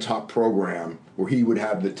put him in a top program where he would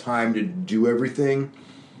have the time to do everything,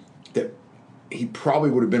 that he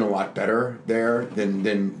probably would have been a lot better there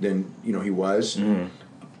than he was.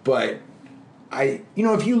 But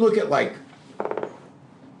if you look at like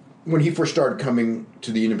when he first started coming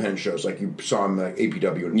to the independent shows, like you saw him at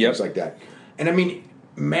APW and things like that, and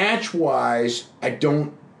match wise, I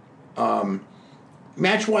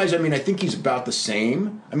think he's about the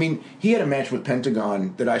same. He had a match with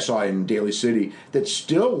Pentagon that I saw in Daly City that's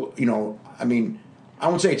still, I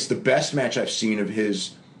won't say it's the best match I've seen of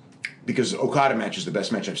his, because Okada match is the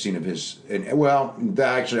best match I've seen of his. And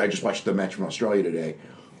actually, I just watched the match from Australia today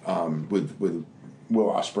with Will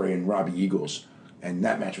Ospreay and Robbie Eagles, and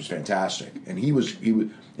that match was fantastic. And he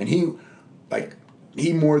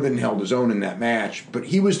more than held his own in that match, but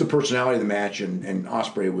he was the personality of the match, and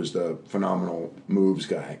Ospreay was the phenomenal moves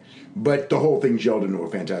guy. But the whole thing gelled into a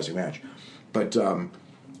fantastic match. But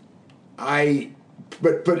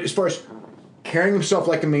but as far as carrying himself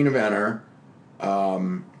like a main eventer,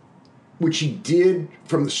 which he did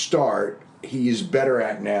from the start, he is better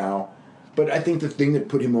at now. But I think the thing that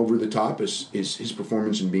put him over the top is his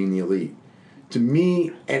performance in being the elite. To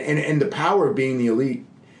me, and the power of being the elite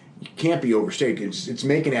can't be overstated. It's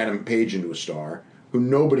making Adam Page into a star who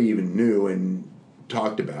nobody even knew and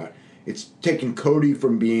talked about. It's taking Cody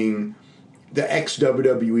from being the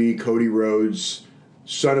ex-WWE Cody Rhodes,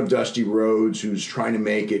 son of Dusty Rhodes, who's trying to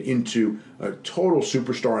make it, into a total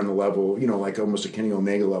superstar on the level, like almost a Kenny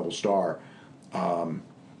Omega level star.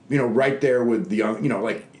 Right there with the young,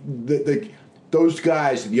 like those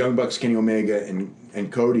guys, the Young Bucks, Kenny Omega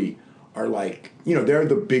and Cody, are like, they're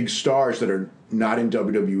the big stars that are not in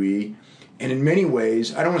WWE. And in many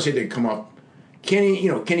ways, I don't want to say they come off,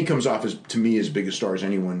 Kenny comes off as, to me, as big a star as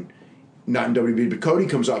anyone not in WWE, but Cody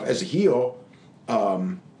comes off as a heel,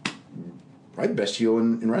 probably the best heel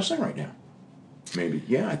in wrestling right now. Maybe.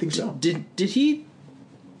 Yeah, I think so. Did he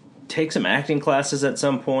take some acting classes at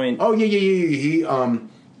some point? Oh, yeah. He,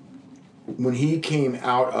 when he came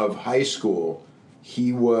out of high school, he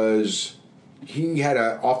had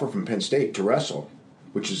an offer from Penn State to wrestle,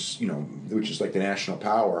 which is like the national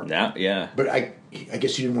power. Yeah. But I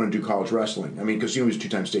guess he didn't want to do college wrestling. Because he was a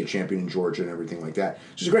 2-time state champion in Georgia and everything like that. So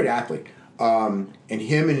he's a great athlete. And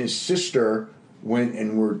him and his sister went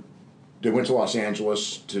to Los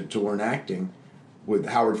Angeles to learn acting with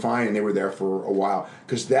Howard Fine, and they were there for a while.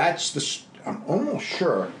 Because I'm almost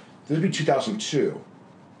sure this would be 2002.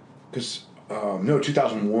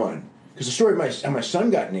 2001. Because the story of how my son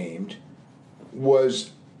got named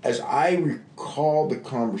was, as I recall the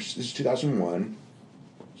conversation, this is 2001,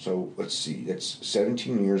 so let's see, that's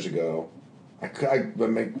 17 years ago. I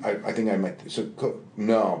think I might,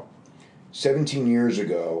 no. 17 years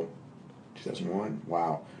ago, 2001.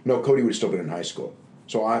 Wow. No, Cody would have still been in high school.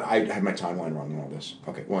 So I had my timeline wrong in all this.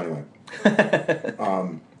 Okay. Well, anyway.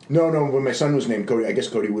 No. When my son was named Cody, I guess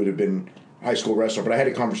Cody would have been a high school wrestler. But I had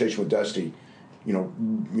a conversation with Dusty,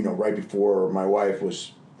 right before my wife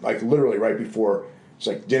was, like, literally right before. It's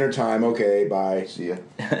like dinner time. Okay, bye. See ya.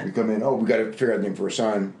 We come in. Oh, we got to figure out a name for a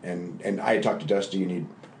son. And I had talked to Dusty, and he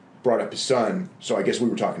brought up his son. So I guess we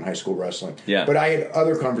were talking high school wrestling. Yeah. But I had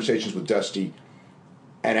other conversations with Dusty,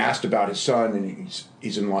 and asked about his son. And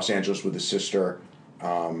he's in Los Angeles with his sister,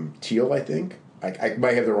 Teal, I think. I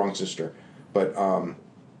might have the wrong sister, but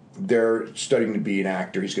they're studying to be an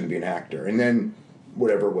actor. He's going to be an actor, and then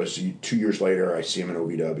whatever it was, 2 years later, I see him in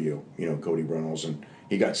OVW. Cody Reynolds, and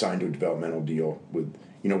he got signed to a developmental deal with,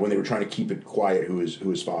 when they were trying to keep it quiet who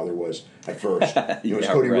his father was at first. It was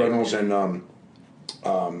Cody Reynolds and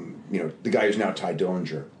the guy who's now Ty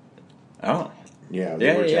Dillinger. Oh, yeah,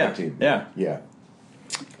 they were a tag team. Yeah.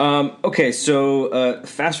 Okay, so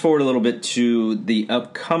fast forward a little bit to the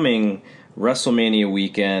upcoming WrestleMania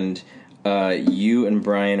weekend. You and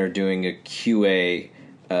Brian are doing a QA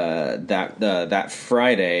that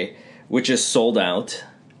Friday, which is sold out.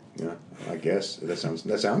 Yeah, I guess that sounds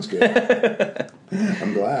good.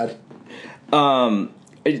 I'm glad.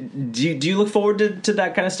 Do you look forward to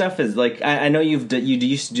that kind of stuff? Is like I know you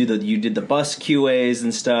used to did the bus QAs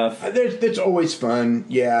and stuff. That's always fun.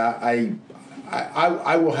 Yeah,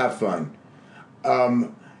 I will have fun.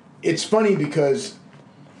 It's funny because,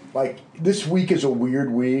 like, this week is a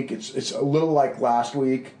weird week. It's a little like last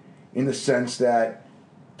week in the sense that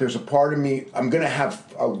there's a part of me I'm gonna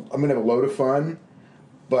have a load of fun,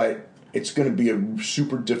 but it's going to be a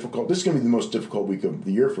super difficult. This is going to be the most difficult week of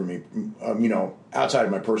the year for me. Outside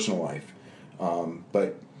of my personal life, so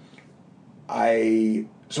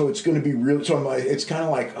it's going to be real. So it's kind of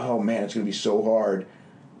like, oh man, it's going to be so hard.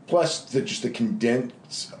 Plus, just the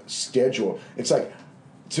condensed schedule. It's like,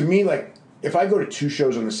 to me, like, if I go to 2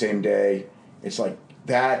 shows on the same day, it's like,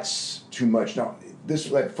 that's too much. Now,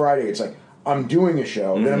 like Friday, it's like, I'm doing a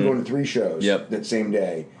show, then I'm going to 3 shows that same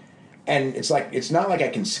day. And it's like, it's not like I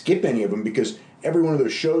can skip any of them because every one of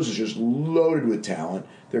those shows is just loaded with talent.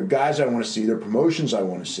 There are guys I want to see. There are promotions I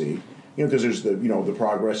want to see. Because there's the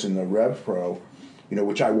Progress and the Rev Pro,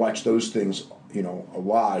 which I watch those things, a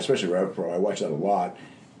lot, especially Rev Pro. I watch that a lot.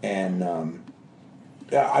 And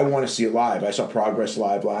I want to see it live. I saw Progress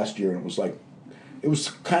live last year, and it was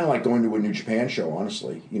kind of like going to a New Japan show,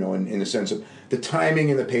 honestly, in the sense of the timing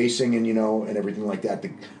and the pacing and, and everything like that.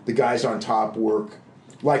 The guys on top work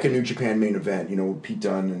like a New Japan main event, with Pete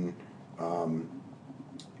Dunne and,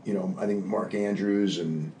 I think Mark Andrews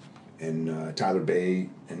and Tyler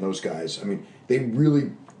Bate and those guys. I mean, they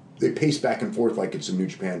pace back and forth like it's a New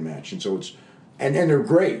Japan match, and so it's and they're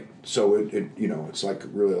great. So it's like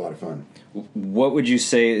really a lot of fun. What would you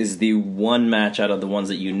say is the one match out of the ones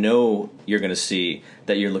that you're going to see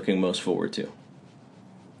that you're looking most forward to?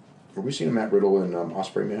 Have we seen a Matt Riddle and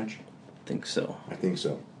Ospreay match? I think so.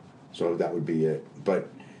 So that would be it. But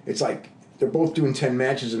it's like they're both doing 10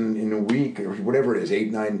 matches in a week or whatever it is,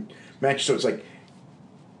 8, 9 matches. So it's like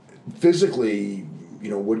physically,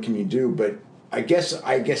 what can you do? But I guess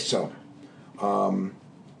so.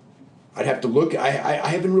 I'd have to look. I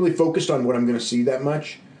haven't really focused on what I'm going to see that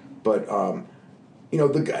much. But, and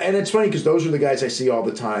it's funny because those are the guys I see all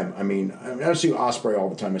the time. I mean, I don't see Ospreay all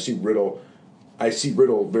the time. I see Riddle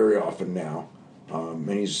very often now. And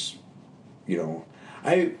he's,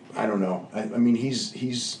 I don't know. I mean,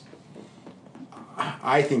 he's.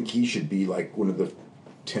 I think he should be like one of the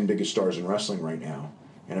 10 biggest stars in wrestling right now.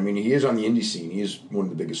 And I mean, he is on the indie scene. He is one of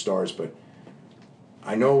the biggest stars. But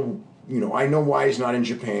I know why he's not in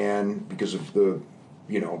Japan because of the,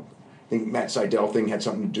 I think Matt Sydal thing had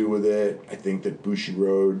something to do with it. I think that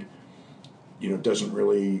Bushiroad, doesn't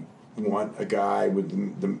really want a guy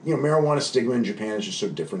with the marijuana stigma in Japan is just so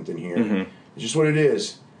different than here. Mm-hmm. It's just what it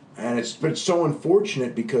is. And it's so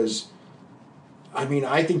unfortunate because, I mean,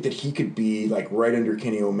 I think that he could be like right under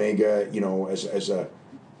Kenny Omega, as a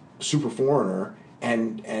super foreigner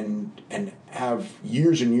and have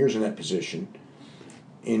years and years in that position.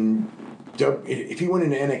 If he went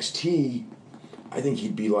into NXT, I think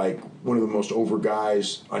he'd be like one of the most over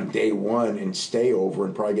guys on day one and stay over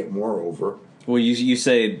and probably get more over. Well, you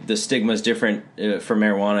say the stigma is different for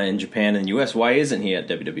marijuana in Japan and the U.S. Why isn't he at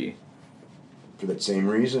WWE? For that same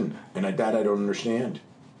reason, and I don't understand,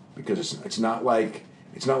 because it's not like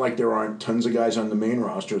there aren't tons of guys on the main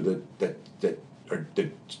roster that do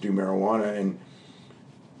marijuana, and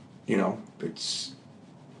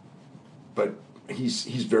but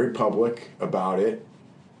he's very public about it.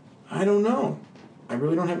 I don't know. I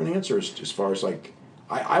really don't have an answer as far as like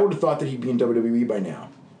I would have thought that he'd be in WWE by now.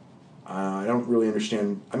 I don't really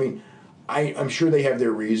understand. I mean, I'm sure they have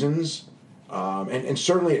their reasons, and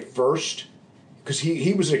certainly at first, because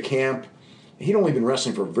he was at a camp. He'd only been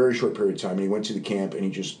wrestling for a very short period of time, and he went to the camp and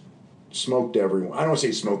he just smoked everyone. I don't want to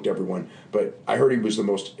say smoked everyone, but I heard he was the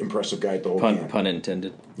most impressive guy at the whole camp. Pun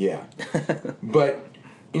intended. Yeah. But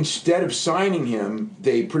instead of signing him,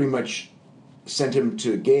 they pretty much sent him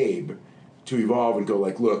to Gabe to Evolve and go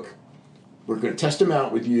like, look, we're going to test him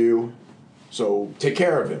out with you, so take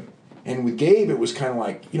care of him. And with Gabe, it was kind of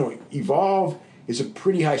like, Evolve is a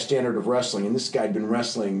pretty high standard of wrestling, and this guy had been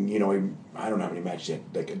wrestling, I don't know how many matches he had,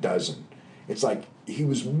 like a dozen. It's like he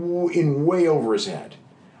was in way over his head.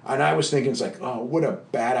 And I was thinking, it's like, oh, what a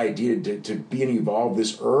bad idea to be in Evolve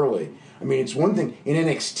this early. I mean, it's one thing in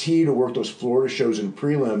NXT to work those Florida shows and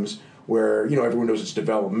prelims where, everyone knows it's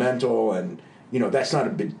developmental and, that's not a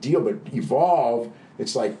big deal. But Evolve,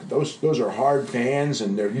 it's like those are hard fans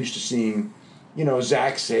and they're used to seeing,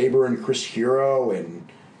 Zack Sabre and Chris Hero and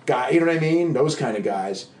guy, you know what I mean? Those kind of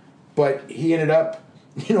guys. But he ended up,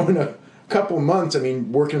 in a couple of months,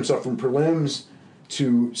 working himself from prelims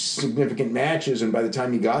to significant matches, and by the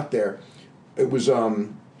time he got there, it was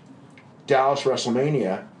Dallas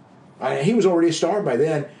WrestleMania. He was already a star by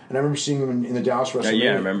then, and I remember seeing him in the Dallas WrestleMania.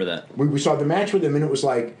 Yeah, I remember that. We saw the match with him, and it was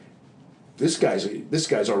like, this guy's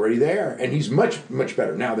already there, and he's much, much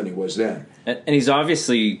better now than he was then. And he's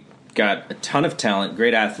obviously got a ton of talent,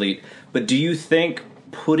 great athlete, but do you think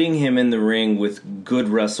putting him in the ring with good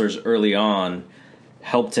wrestlers early on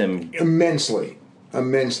helped him? Immensely.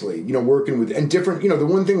 Working with, and different, the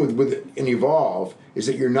one thing with an Evolve is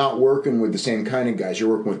that you're not working with the same kind of guys. You're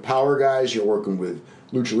working with power guys, you're working with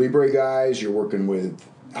lucha libre guys, you're working with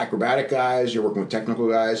acrobatic guys, you're working with technical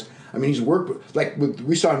guys. He's worked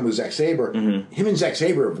we saw him with Zack Sabre. Mm-hmm. Him and Zack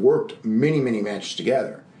Sabre have worked many, many matches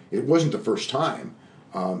together. It wasn't the first time,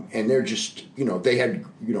 and they're just, they had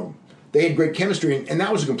great chemistry, and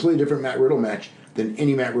that was a completely different Matt Riddle match than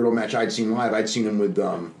any Matt Riddle match I'd seen live. I'd seen him with,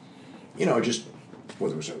 just.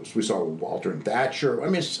 Whether we saw Walter and Thatcher.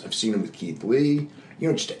 I've seen him with Keith Lee.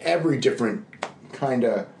 Just every different kind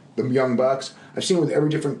of the Young Bucks. I've seen him with every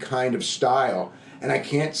different kind of style, and I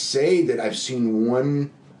can't say that I've seen one.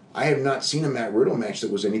 I have not seen a Matt Riddle match that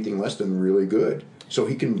was anything less than really good. So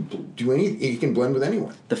he can do anything. He can blend with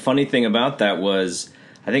anyone. The funny thing about that was,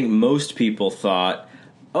 I think most people thought,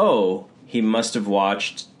 oh, he must have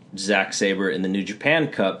watched Zack Sabre in the New Japan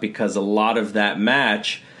Cup because a lot of that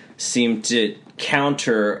match seemed to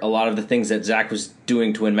counter a lot of the things that Zack was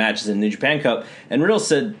doing to win matches in the New Japan Cup. And Riddle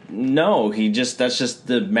said, no, that's just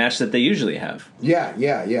the match that they usually have. Yeah.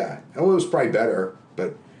 Well, it was probably better,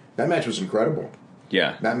 but that match was incredible.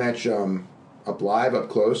 Yeah. That match up live, up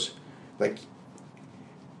close,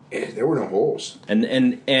 there were no holes.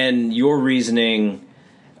 And your reasoning,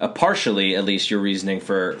 partially at least your reasoning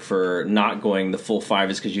for not going the full 5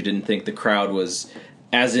 is because you didn't think the crowd was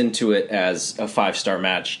as into it as a 5-star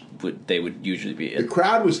match they would usually be in. The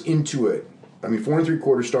crowd was into it. 4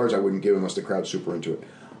 3/4 stars I wouldn't give unless the crowd's super into it.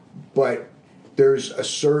 But there's a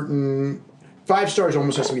certain 5 stars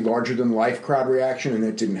almost has to be larger than life crowd reaction, and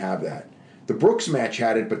it didn't have that. The Brooks match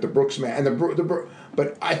had it, but the Brooks match and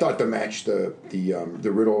but I thought the match, the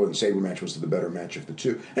Riddle and Sabre match was the better match of the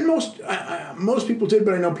two. And most people did,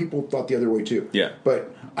 but I know people thought the other way too. Yeah.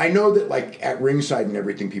 But I know that at ringside and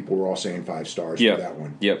everything, people were all saying 5 stars for that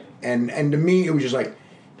one. Yep. And to me, it was just like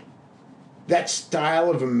that style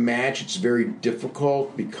of a match. It's very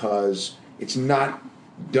difficult because it's not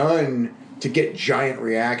done to get giant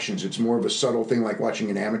reactions. It's more of a subtle thing, like watching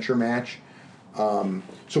an amateur match.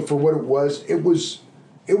 So for what it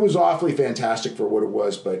was awfully fantastic for what it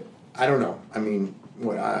was, but I don't know.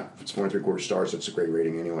 If it's 4 3/4 stars, that's a great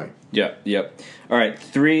rating anyway. Yep. All right,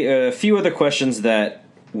 a few other questions that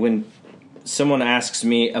when someone asks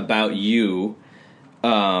me about you,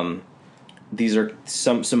 these are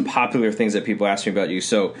some popular things that people ask me about you.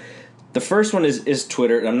 So the first one is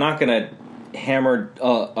Twitter, and I'm not going to hammer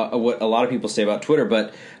what a lot of people say about Twitter,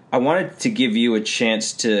 but I wanted to give you a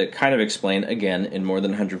chance to kind of explain, again, in more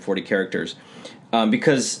than 140 characters,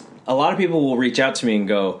 because a lot of people will reach out to me and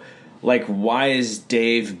go, why is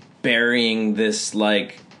Dave burying this,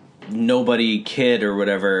 nobody kid or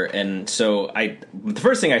whatever? And so the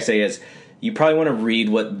first thing I say is, you probably want to read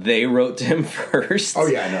what they wrote to him first. Oh,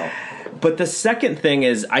 yeah, I know. But the second thing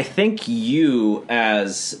is, I think you,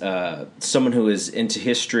 as someone who is into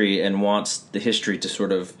history and wants the history to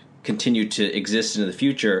sort of continue to exist into the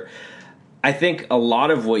future, I think a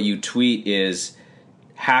lot of what you tweet is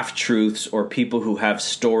half-truths or people who have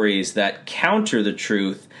stories that counter the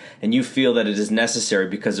truth, and you feel that it is necessary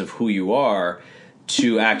because of who you are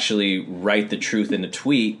to actually write the truth in a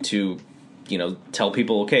tweet to, tell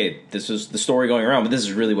people, okay, this is the story going around, but this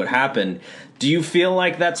is really what happened. Do you feel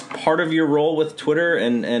like that's part of your role with Twitter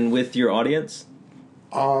and with your audience?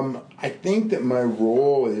 I think that my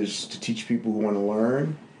role is to teach people who want to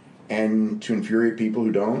learn and to infuriate people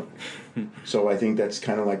who don't. So I think that's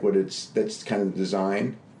kind of like that's kind of the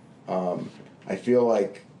design. I feel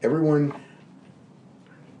like everyone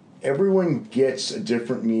gets a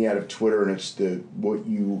different me out of Twitter, and it's what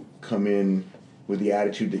you come in with, the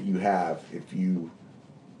attitude that you have. If you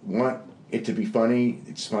want it to be funny,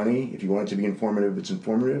 it's funny. If you want it to be informative, it's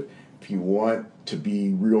informative. If you want to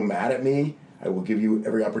be real mad at me, I will give you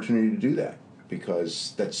every opportunity to do that,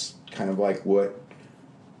 because that's kind of like what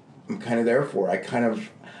I'm kind of there for.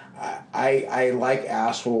 I like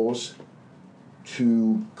assholes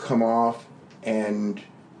to come off and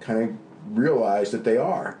kind of realize that they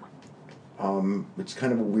are. It's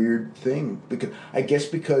kind of a weird thing,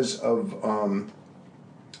 because of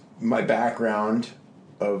my background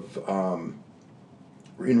of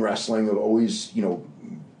in wrestling, of always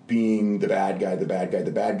being the bad guy,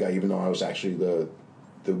 even though I was actually the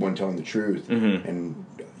one telling the truth, mm-hmm. and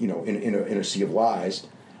in a sea of lies,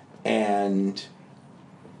 and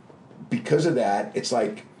because of that, it's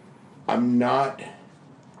like I'm not.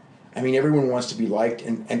 I mean, everyone wants to be liked,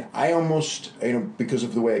 and I almost, because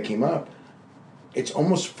of the way I came up, it's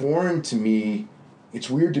almost foreign to me. It's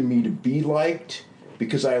weird to me to be liked,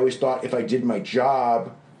 because I always thought if I did my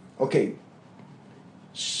job, okay,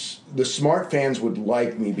 the smart fans would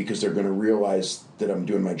like me because they're going to realize that I'm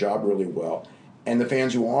doing my job really well, and the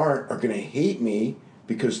fans who aren't are going to hate me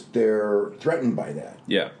because they're threatened by that.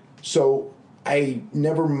 Yeah. So I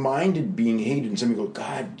never minded being hated, and somebody go,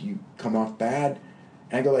 God, you come off bad.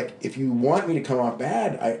 And I go, like, if you want me to come off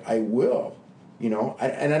bad, I will, and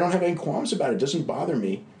I don't have any qualms about it. It doesn't bother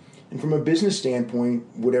me. And from a business standpoint,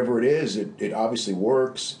 whatever it is, it obviously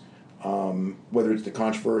works, whether it's the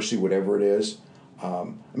controversy, whatever it is.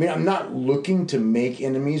 I'm not looking to make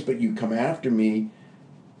enemies, but you come after me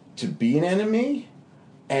to be an enemy,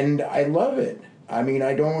 and I love it. I mean,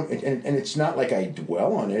 I don't, and it's not like I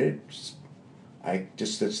dwell on it.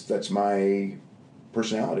 That's my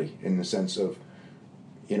personality, in the sense of,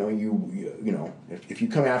 if you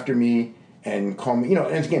come after me and call me,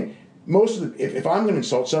 and again, most of if I'm going to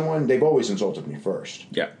insult someone, they've always insulted me first.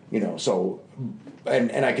 Yeah. So,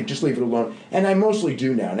 and I could just leave it alone. And I mostly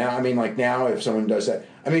do now. Now, now if someone does that,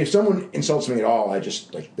 if someone insults me at all, I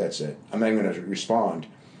just, that's it. I'm not going to respond.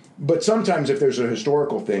 But sometimes if there's a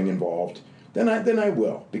historical thing involved, then I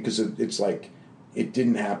will, because it's like, it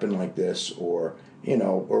didn't happen like this, or a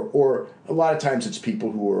lot of times it's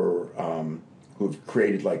people who are who've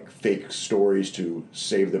created like fake stories to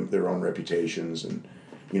save their own reputations, and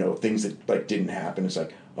things that like didn't happen. It's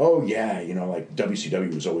like, oh yeah, like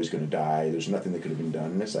WCW was always going to die. There's nothing that could have been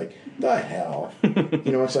done, and it's like, the hell,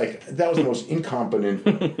 it's like that was the most incompetent.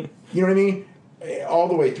 You know what I mean? All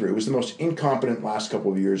the way through, it was the most incompetent last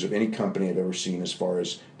couple of years of any company I've ever seen as far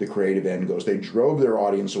as the creative end goes. They drove their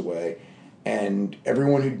audience away, and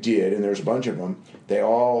everyone who did, and there's a bunch of them, they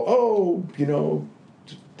all,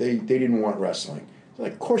 they didn't want wrestling.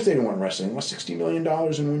 Like, of course they didn't want wrestling. They lost $60 million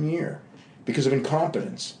in 1 year because of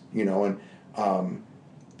incompetence, and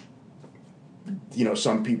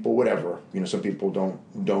some people, whatever, some people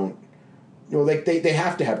don't, they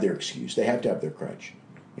have to have their excuse. They have to have their crutch,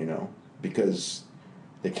 because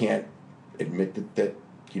they can't admit that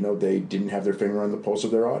they didn't have their finger on the pulse of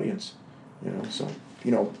their audience, so,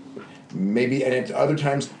 maybe, and at other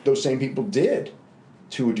times those same people did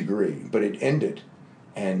to a degree, but it ended,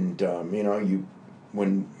 and,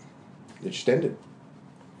 when it just ended.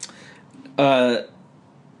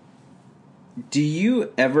 Do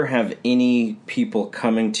you ever have any people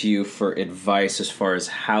coming to you for advice as far as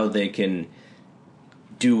how they can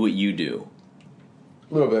do what you do?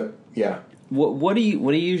 A little bit, yeah. What do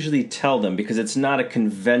you usually tell them? Because it's not a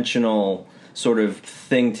conventional sort of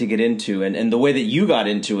thing to get into, and the way that you got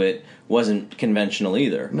into it wasn't conventional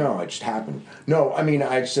either. No, it just happened. No,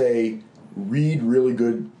 I'd say read really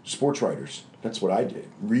good sports writers. That's what I did.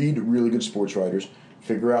 Read really good sports writers,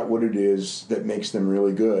 figure out what it is that makes them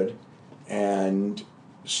really good, and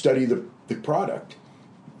study the product.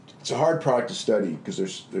 It's a hard product to study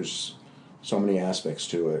because there's so many aspects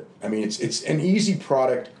to it. It's an easy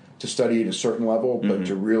product to study at a certain level, but mm-hmm.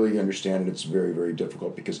 to really understand it, it's very, very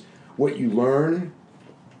difficult, because what you learn,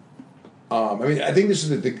 I think this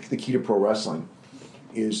is the key to pro wrestling,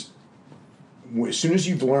 is as soon as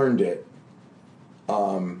you've learned it,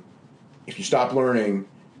 if you stop learning,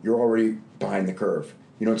 you're already behind the curve.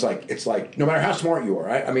 It's like no matter how smart you are,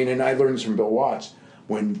 and I learned this from Bill Watts.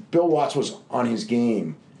 when Bill Watts was on his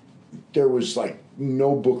game, there was like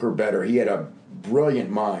no booker better. He had a brilliant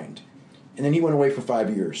mind. And then he went away for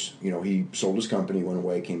 5 years. You know, he sold his company, went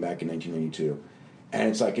away, came back in 1992. And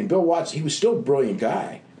it's like, and Bill Watts, he was still a brilliant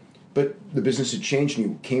guy, but the business had changed, and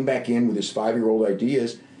he came back in with his 5-year-old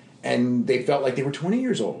ideas, and they felt like they were 20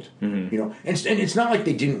 years old. You know, and it's not like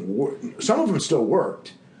they didn't work. Some of them still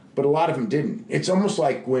worked, but a lot of them didn't. It's almost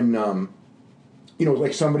like when, you know,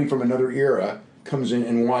 like somebody from another era comes in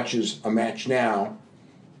and watches a match now,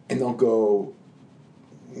 and they'll go,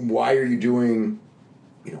 why are you doing,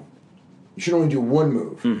 you know, you should only do one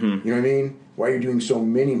move. You know what I mean? Why are you doing so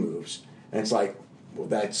many moves? And it's like, well,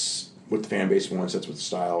 that's what the fan base wants. That's what the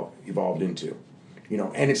style evolved into. You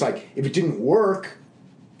know, and it's like, if it didn't work,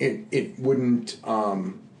 it wouldn't, you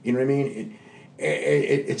know what I mean?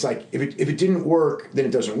 It's like, if it didn't work, then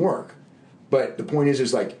it doesn't work. But the point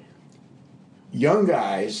is like, young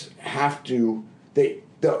guys have to,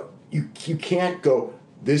 you can't go,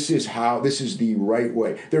 this is the right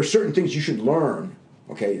way. There are certain things you should learn,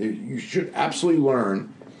 okay? You should absolutely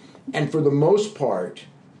learn. And for the most part,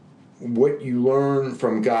 what you learn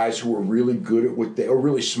from guys who are really good at or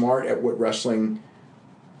really smart at what wrestling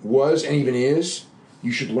was and even is,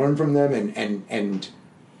 you should learn from them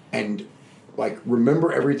and like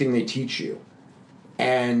remember everything they teach you.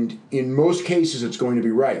 And in most cases, it's going to be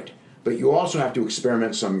right. But you also have to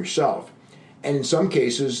experiment some yourself. And in some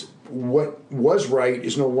cases, what was right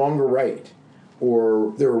is no longer right.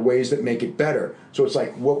 Or there are ways that make it better. So it's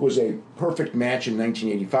like what was a perfect match in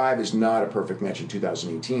 1985 is not a perfect match in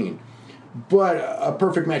 2018. But a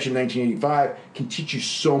perfect match in 1985 can teach you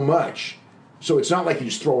so much. So it's not like you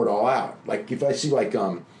just throw it all out. Like if I see like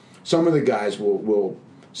some of the guys will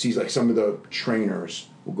see like some of the trainers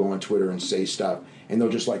will go on Twitter and say stuff, and they'll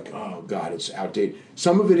just like, oh God, it's outdated.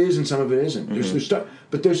 Some of it is and some of it isn't. There's stuff,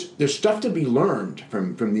 but there's stuff to be learned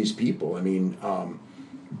from these people. I mean,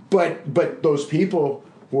 but those people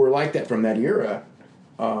who were like that from that era,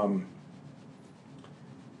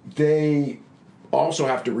 they also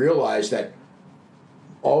have to realize that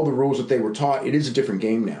all the rules that they were taught, it is a different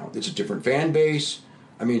game now. It's a different fan base.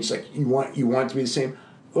 I mean, it's like you want it to be the same.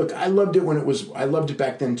 Look, I loved it I loved it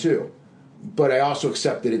back then too, but I also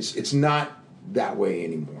accept that it's not that way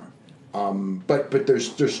anymore. But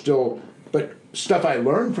there's still stuff I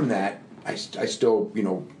learned from that. I still, you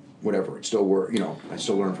know, whatever. It still work. You know, I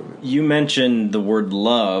still learn from it. You mentioned the word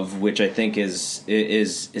love, which I think is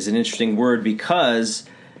an interesting word because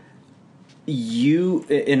you,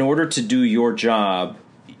 in order to do your job,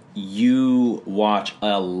 you watch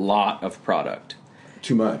a lot of product.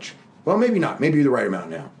 Too much. Well, maybe not. Maybe the right amount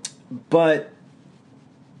now. But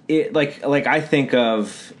it like I think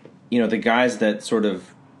of, you know, the guys that sort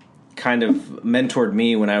of kind of mentored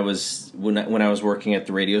me when I was working at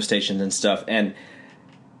the radio stations and stuff, and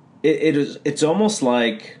it's almost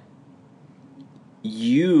like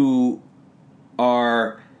you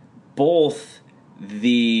are both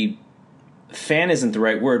the fan isn't the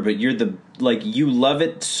right word, but you're you love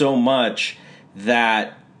it so much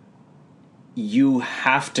that you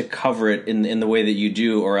have to cover it in the way that you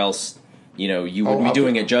do, or else, you know, you wouldn't be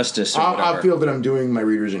doing it justice. Or I'll feel that I'm doing my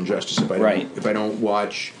readers injustice if I don't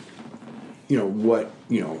watch, you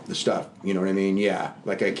know, the stuff. You know what I mean? Yeah,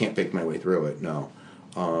 like I can't fake my way through it. No.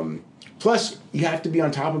 Plus, you have to be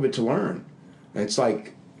on top of it to learn. It's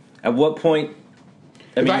like, at what point?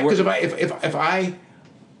 If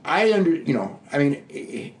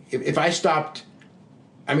I stopped,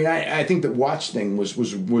 I mean, I think that Watts thing was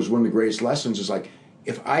one of the greatest lessons. Is like,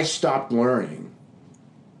 if I stopped learning,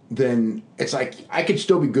 then it's like I could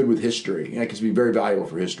still be good with history, and I could be very valuable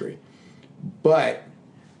for history. But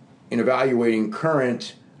in evaluating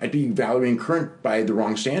current, I'd be evaluating current by the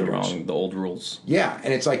wrong standards. The old rules. Yeah,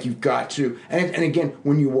 and it's like you've got to, and again,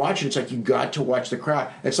 when you watch it, it's like you got to watch the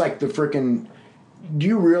crowd. It's like the frickin', do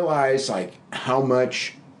you realize like how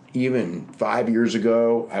much even 5 years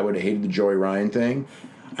ago I would have hated the Joey Ryan thing?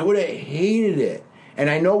 I would have hated it. And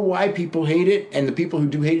I know why people hate it, and the people who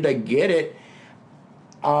do hate it, I get it.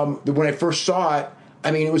 When I first saw it,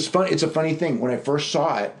 I mean, it was fun. It's a funny thing. When I first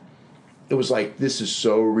saw it, it was like, this is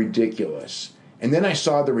so ridiculous. And then I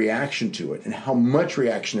saw the reaction to it and how much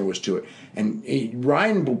reaction there was to it. And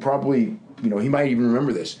Ryan will probably, you know, he might even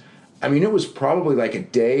remember this. I mean, it was probably like a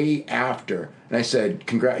day after, and I said,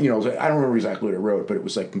 I don't remember exactly what I wrote, but it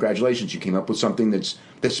was like, congratulations, you came up with something that's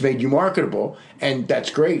made you marketable, and that's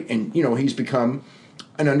great. And, you know, he's become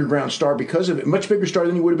an underground star because of it, much bigger star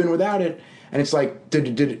than he would have been without it. And it's like,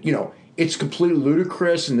 you know, it's completely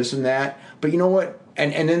ludicrous and this and that. But you know what?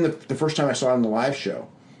 And then the first time I saw it on the live show,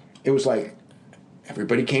 it was like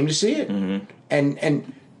everybody came to see it. Mm-hmm.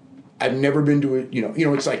 And I've never been to it.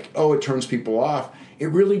 It's like, oh, it turns people off.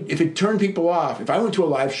 If it turned people off, if I went to a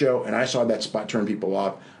live show and I saw that spot turn people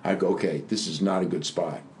off, I'd go, okay, this is not a good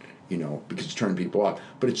spot, because it's turning people off.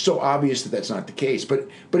 But it's so obvious that that's not the case. But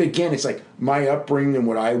again, it's like my upbringing and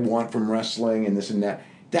what I want from wrestling and this and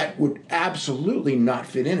that would absolutely not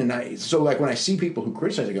fit in. And so like when I see people who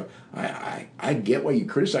criticize, I go, I get why you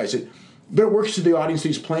criticize it, but it works to the audience that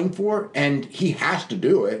he's playing for, and he has to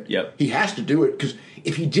do it. Yep. He has to do it, because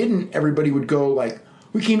if he didn't, everybody would go like,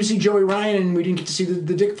 we came to see Joey Ryan and we didn't get to see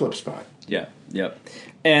the dick flip spot. Yeah, yep.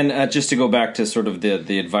 And just to go back to sort of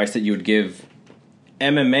the advice that you would give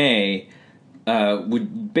MMA,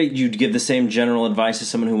 you'd give the same general advice to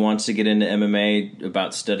someone who wants to get into MMA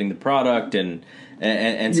about studying the product and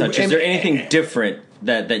such. Is there anything different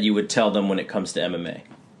that you would tell them when it comes to MMA?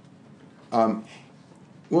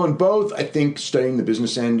 Well, in both, I think studying the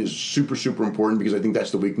business end is super, super important, because I think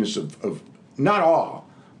that's the weakness of not all,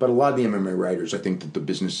 but a lot of the MMA writers. I think that the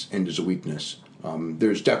business end is a weakness.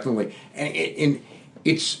 There's definitely, and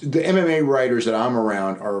it's the MMA writers that I'm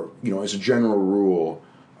around are, as a general rule,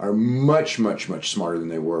 are much, much, much smarter than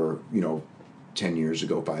they were, 10 years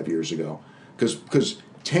ago, 5 years ago. Because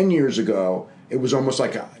 10 years ago, it was almost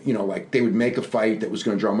like, like they would make a fight that was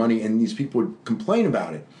going to draw money, and these people would complain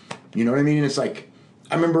about it. You know what I mean? And it's like,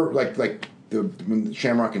 I remember like when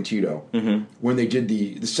Shamrock and Tito, when they did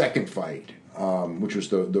the second fight, which was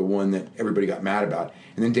the one that everybody got mad about,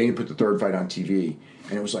 and then Dana put the third fight on TV,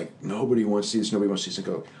 and it was like, nobody wants to see this, nobody wants to see this.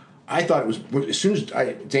 And go, I thought it was, as soon as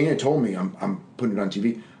Dana told me I'm putting it on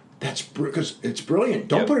TV, that's because it's brilliant.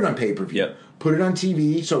 Don't put it on pay-per-view. Yep. Put it on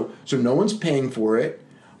TV, so no one's paying for it,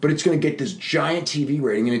 but it's going to get this giant TV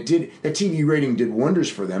rating, and that TV rating did wonders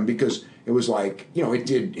for them, because it was like, it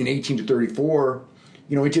did in 18 to 34.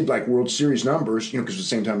 It did like World Series numbers, because it was the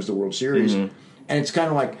same time as the World Series. Mm-hmm. And it's kind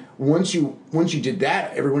of like, once you did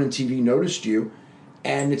that, everyone in TV noticed you.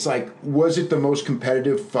 And it's like, was it the most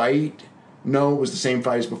competitive fight? No, it was the same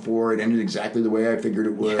fight as before. It ended exactly the way I figured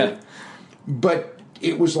it would. Yeah. But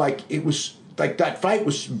it was like that fight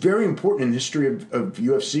was very important in the history of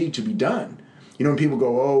UFC to be done. When people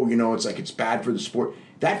go, oh, it's like it's bad for the sport.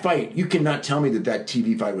 That fight, you cannot tell me that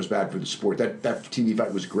TV fight was bad for the sport. That TV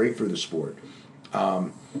fight was great for the sport.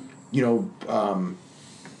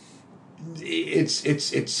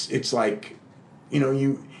 It's like,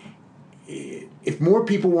 if more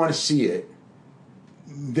people want to see it,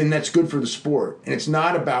 then that's good for the sport. And it's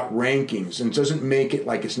not about rankings, and it doesn't make it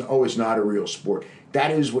like it's not a real sport.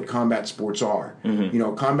 That is what combat sports are.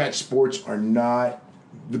 Mm-hmm. Combat sports are not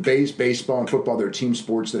the baseball and football. They're team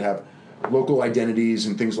sports that have local identities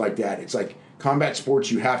and things like that. It's like combat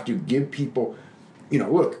sports, you have to give people,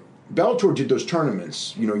 look, Bellator did those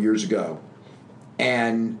tournaments, years ago.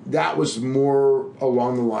 And that was more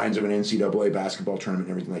along the lines of an NCAA basketball tournament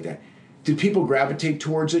and everything like that. Did people gravitate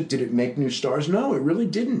towards it? Did it make new stars? No, it really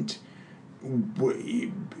didn't. I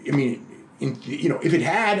mean, if it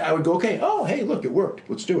had, I would go, okay, oh, hey, look, it worked.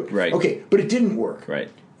 Let's do it. Right. Okay, but it didn't work.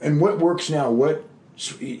 Right. And what works now?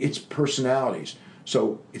 It's personalities.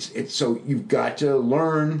 So so you've got to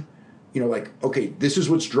learn, okay, this is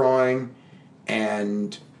what's drawing,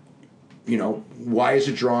 and why is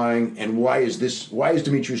it drawing, and why is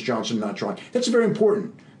Demetrius Johnson not drawing? That's very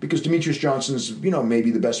important, because Demetrius Johnson's,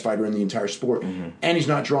 maybe the best fighter in the entire sport, and he's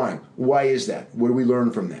not drawing. Why is that? What do we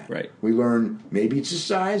learn from that? Right. We learn maybe it's his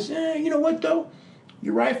size. You know what, though?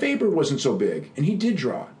 Uriah Faber wasn't so big, and he did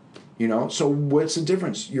draw. So what's the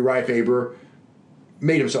difference? Uriah Faber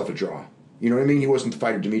made himself a draw. You know what I mean? He wasn't the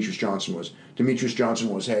fighter Demetrius Johnson was. Demetrius Johnson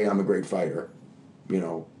was, hey, I'm a great fighter.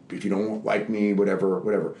 If you don't like me,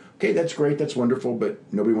 whatever. Okay, that's great, that's wonderful, but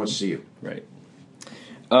nobody wants to see you. Right.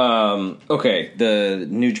 Okay, the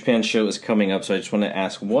New Japan show is coming up, so I just want to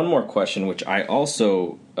ask one more question, which I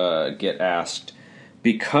also get asked,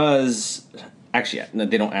 because actually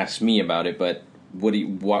they don't ask me about it, but what do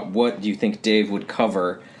you think Dave would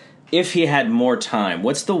cover if he had more time?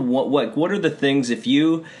 What are the things, if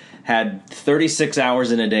you had 36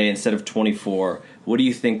 hours in a day instead of 24, what do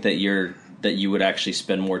you think that you would actually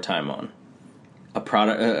spend more time on? A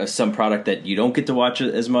product, some product that you don't get to watch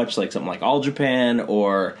as much, like something like All Japan,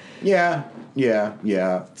 or yeah,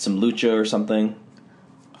 some lucha or something.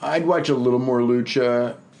 I'd watch a little more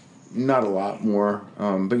lucha, not a lot more,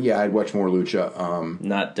 but yeah, I'd watch more lucha.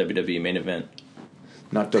 Not WWE main event.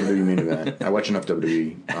 Not WWE main event. I watch enough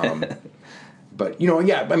WWE, but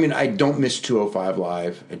yeah. I mean, I don't miss 205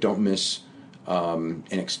 Live. I don't miss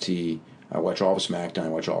NXT. I watch all of SmackDown. I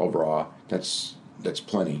watch all of Raw. That's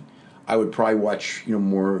plenty. I would probably watch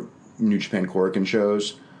more New Japan Korakuen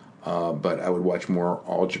shows, but I would watch more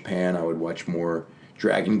All Japan. I would watch more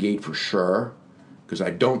Dragon Gate for sure, because I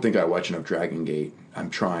don't think I watch enough Dragon Gate. I'm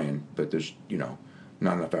trying, but there's not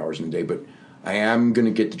enough hours in the day. But I am going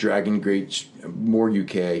to get the Dragon Gate more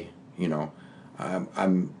UK.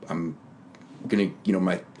 I'm gonna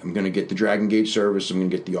I'm gonna get the Dragon Gate service. I'm gonna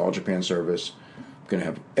get the All Japan service. I'm gonna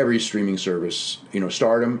have every streaming service.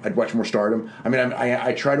 Stardom. I'd watch more Stardom. I mean,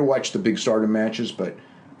 I try to watch the big Stardom matches, but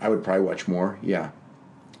I would probably watch more. Yeah.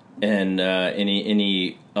 And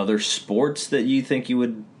any other sports that you think you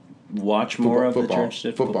would watch more of?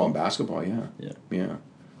 Football and basketball. Yeah.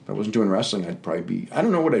 If I wasn't doing wrestling, I'd probably be. I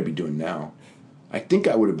don't know what I'd be doing now. I think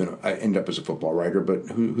I would have been. I end up as a football writer, but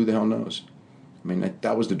who the hell knows? I mean,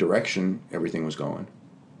 that was the direction everything was going.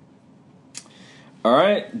 All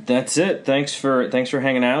right, that's it. Thanks for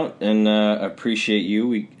hanging out, and appreciate you.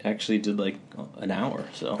 We actually did like an hour.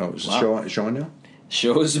 So is the show on now?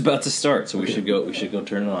 Show is about to start, so we should go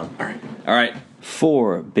turn it on. All right.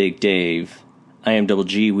 For Big Dave, I am Double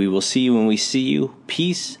G. We will see you when we see you.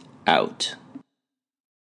 Peace out.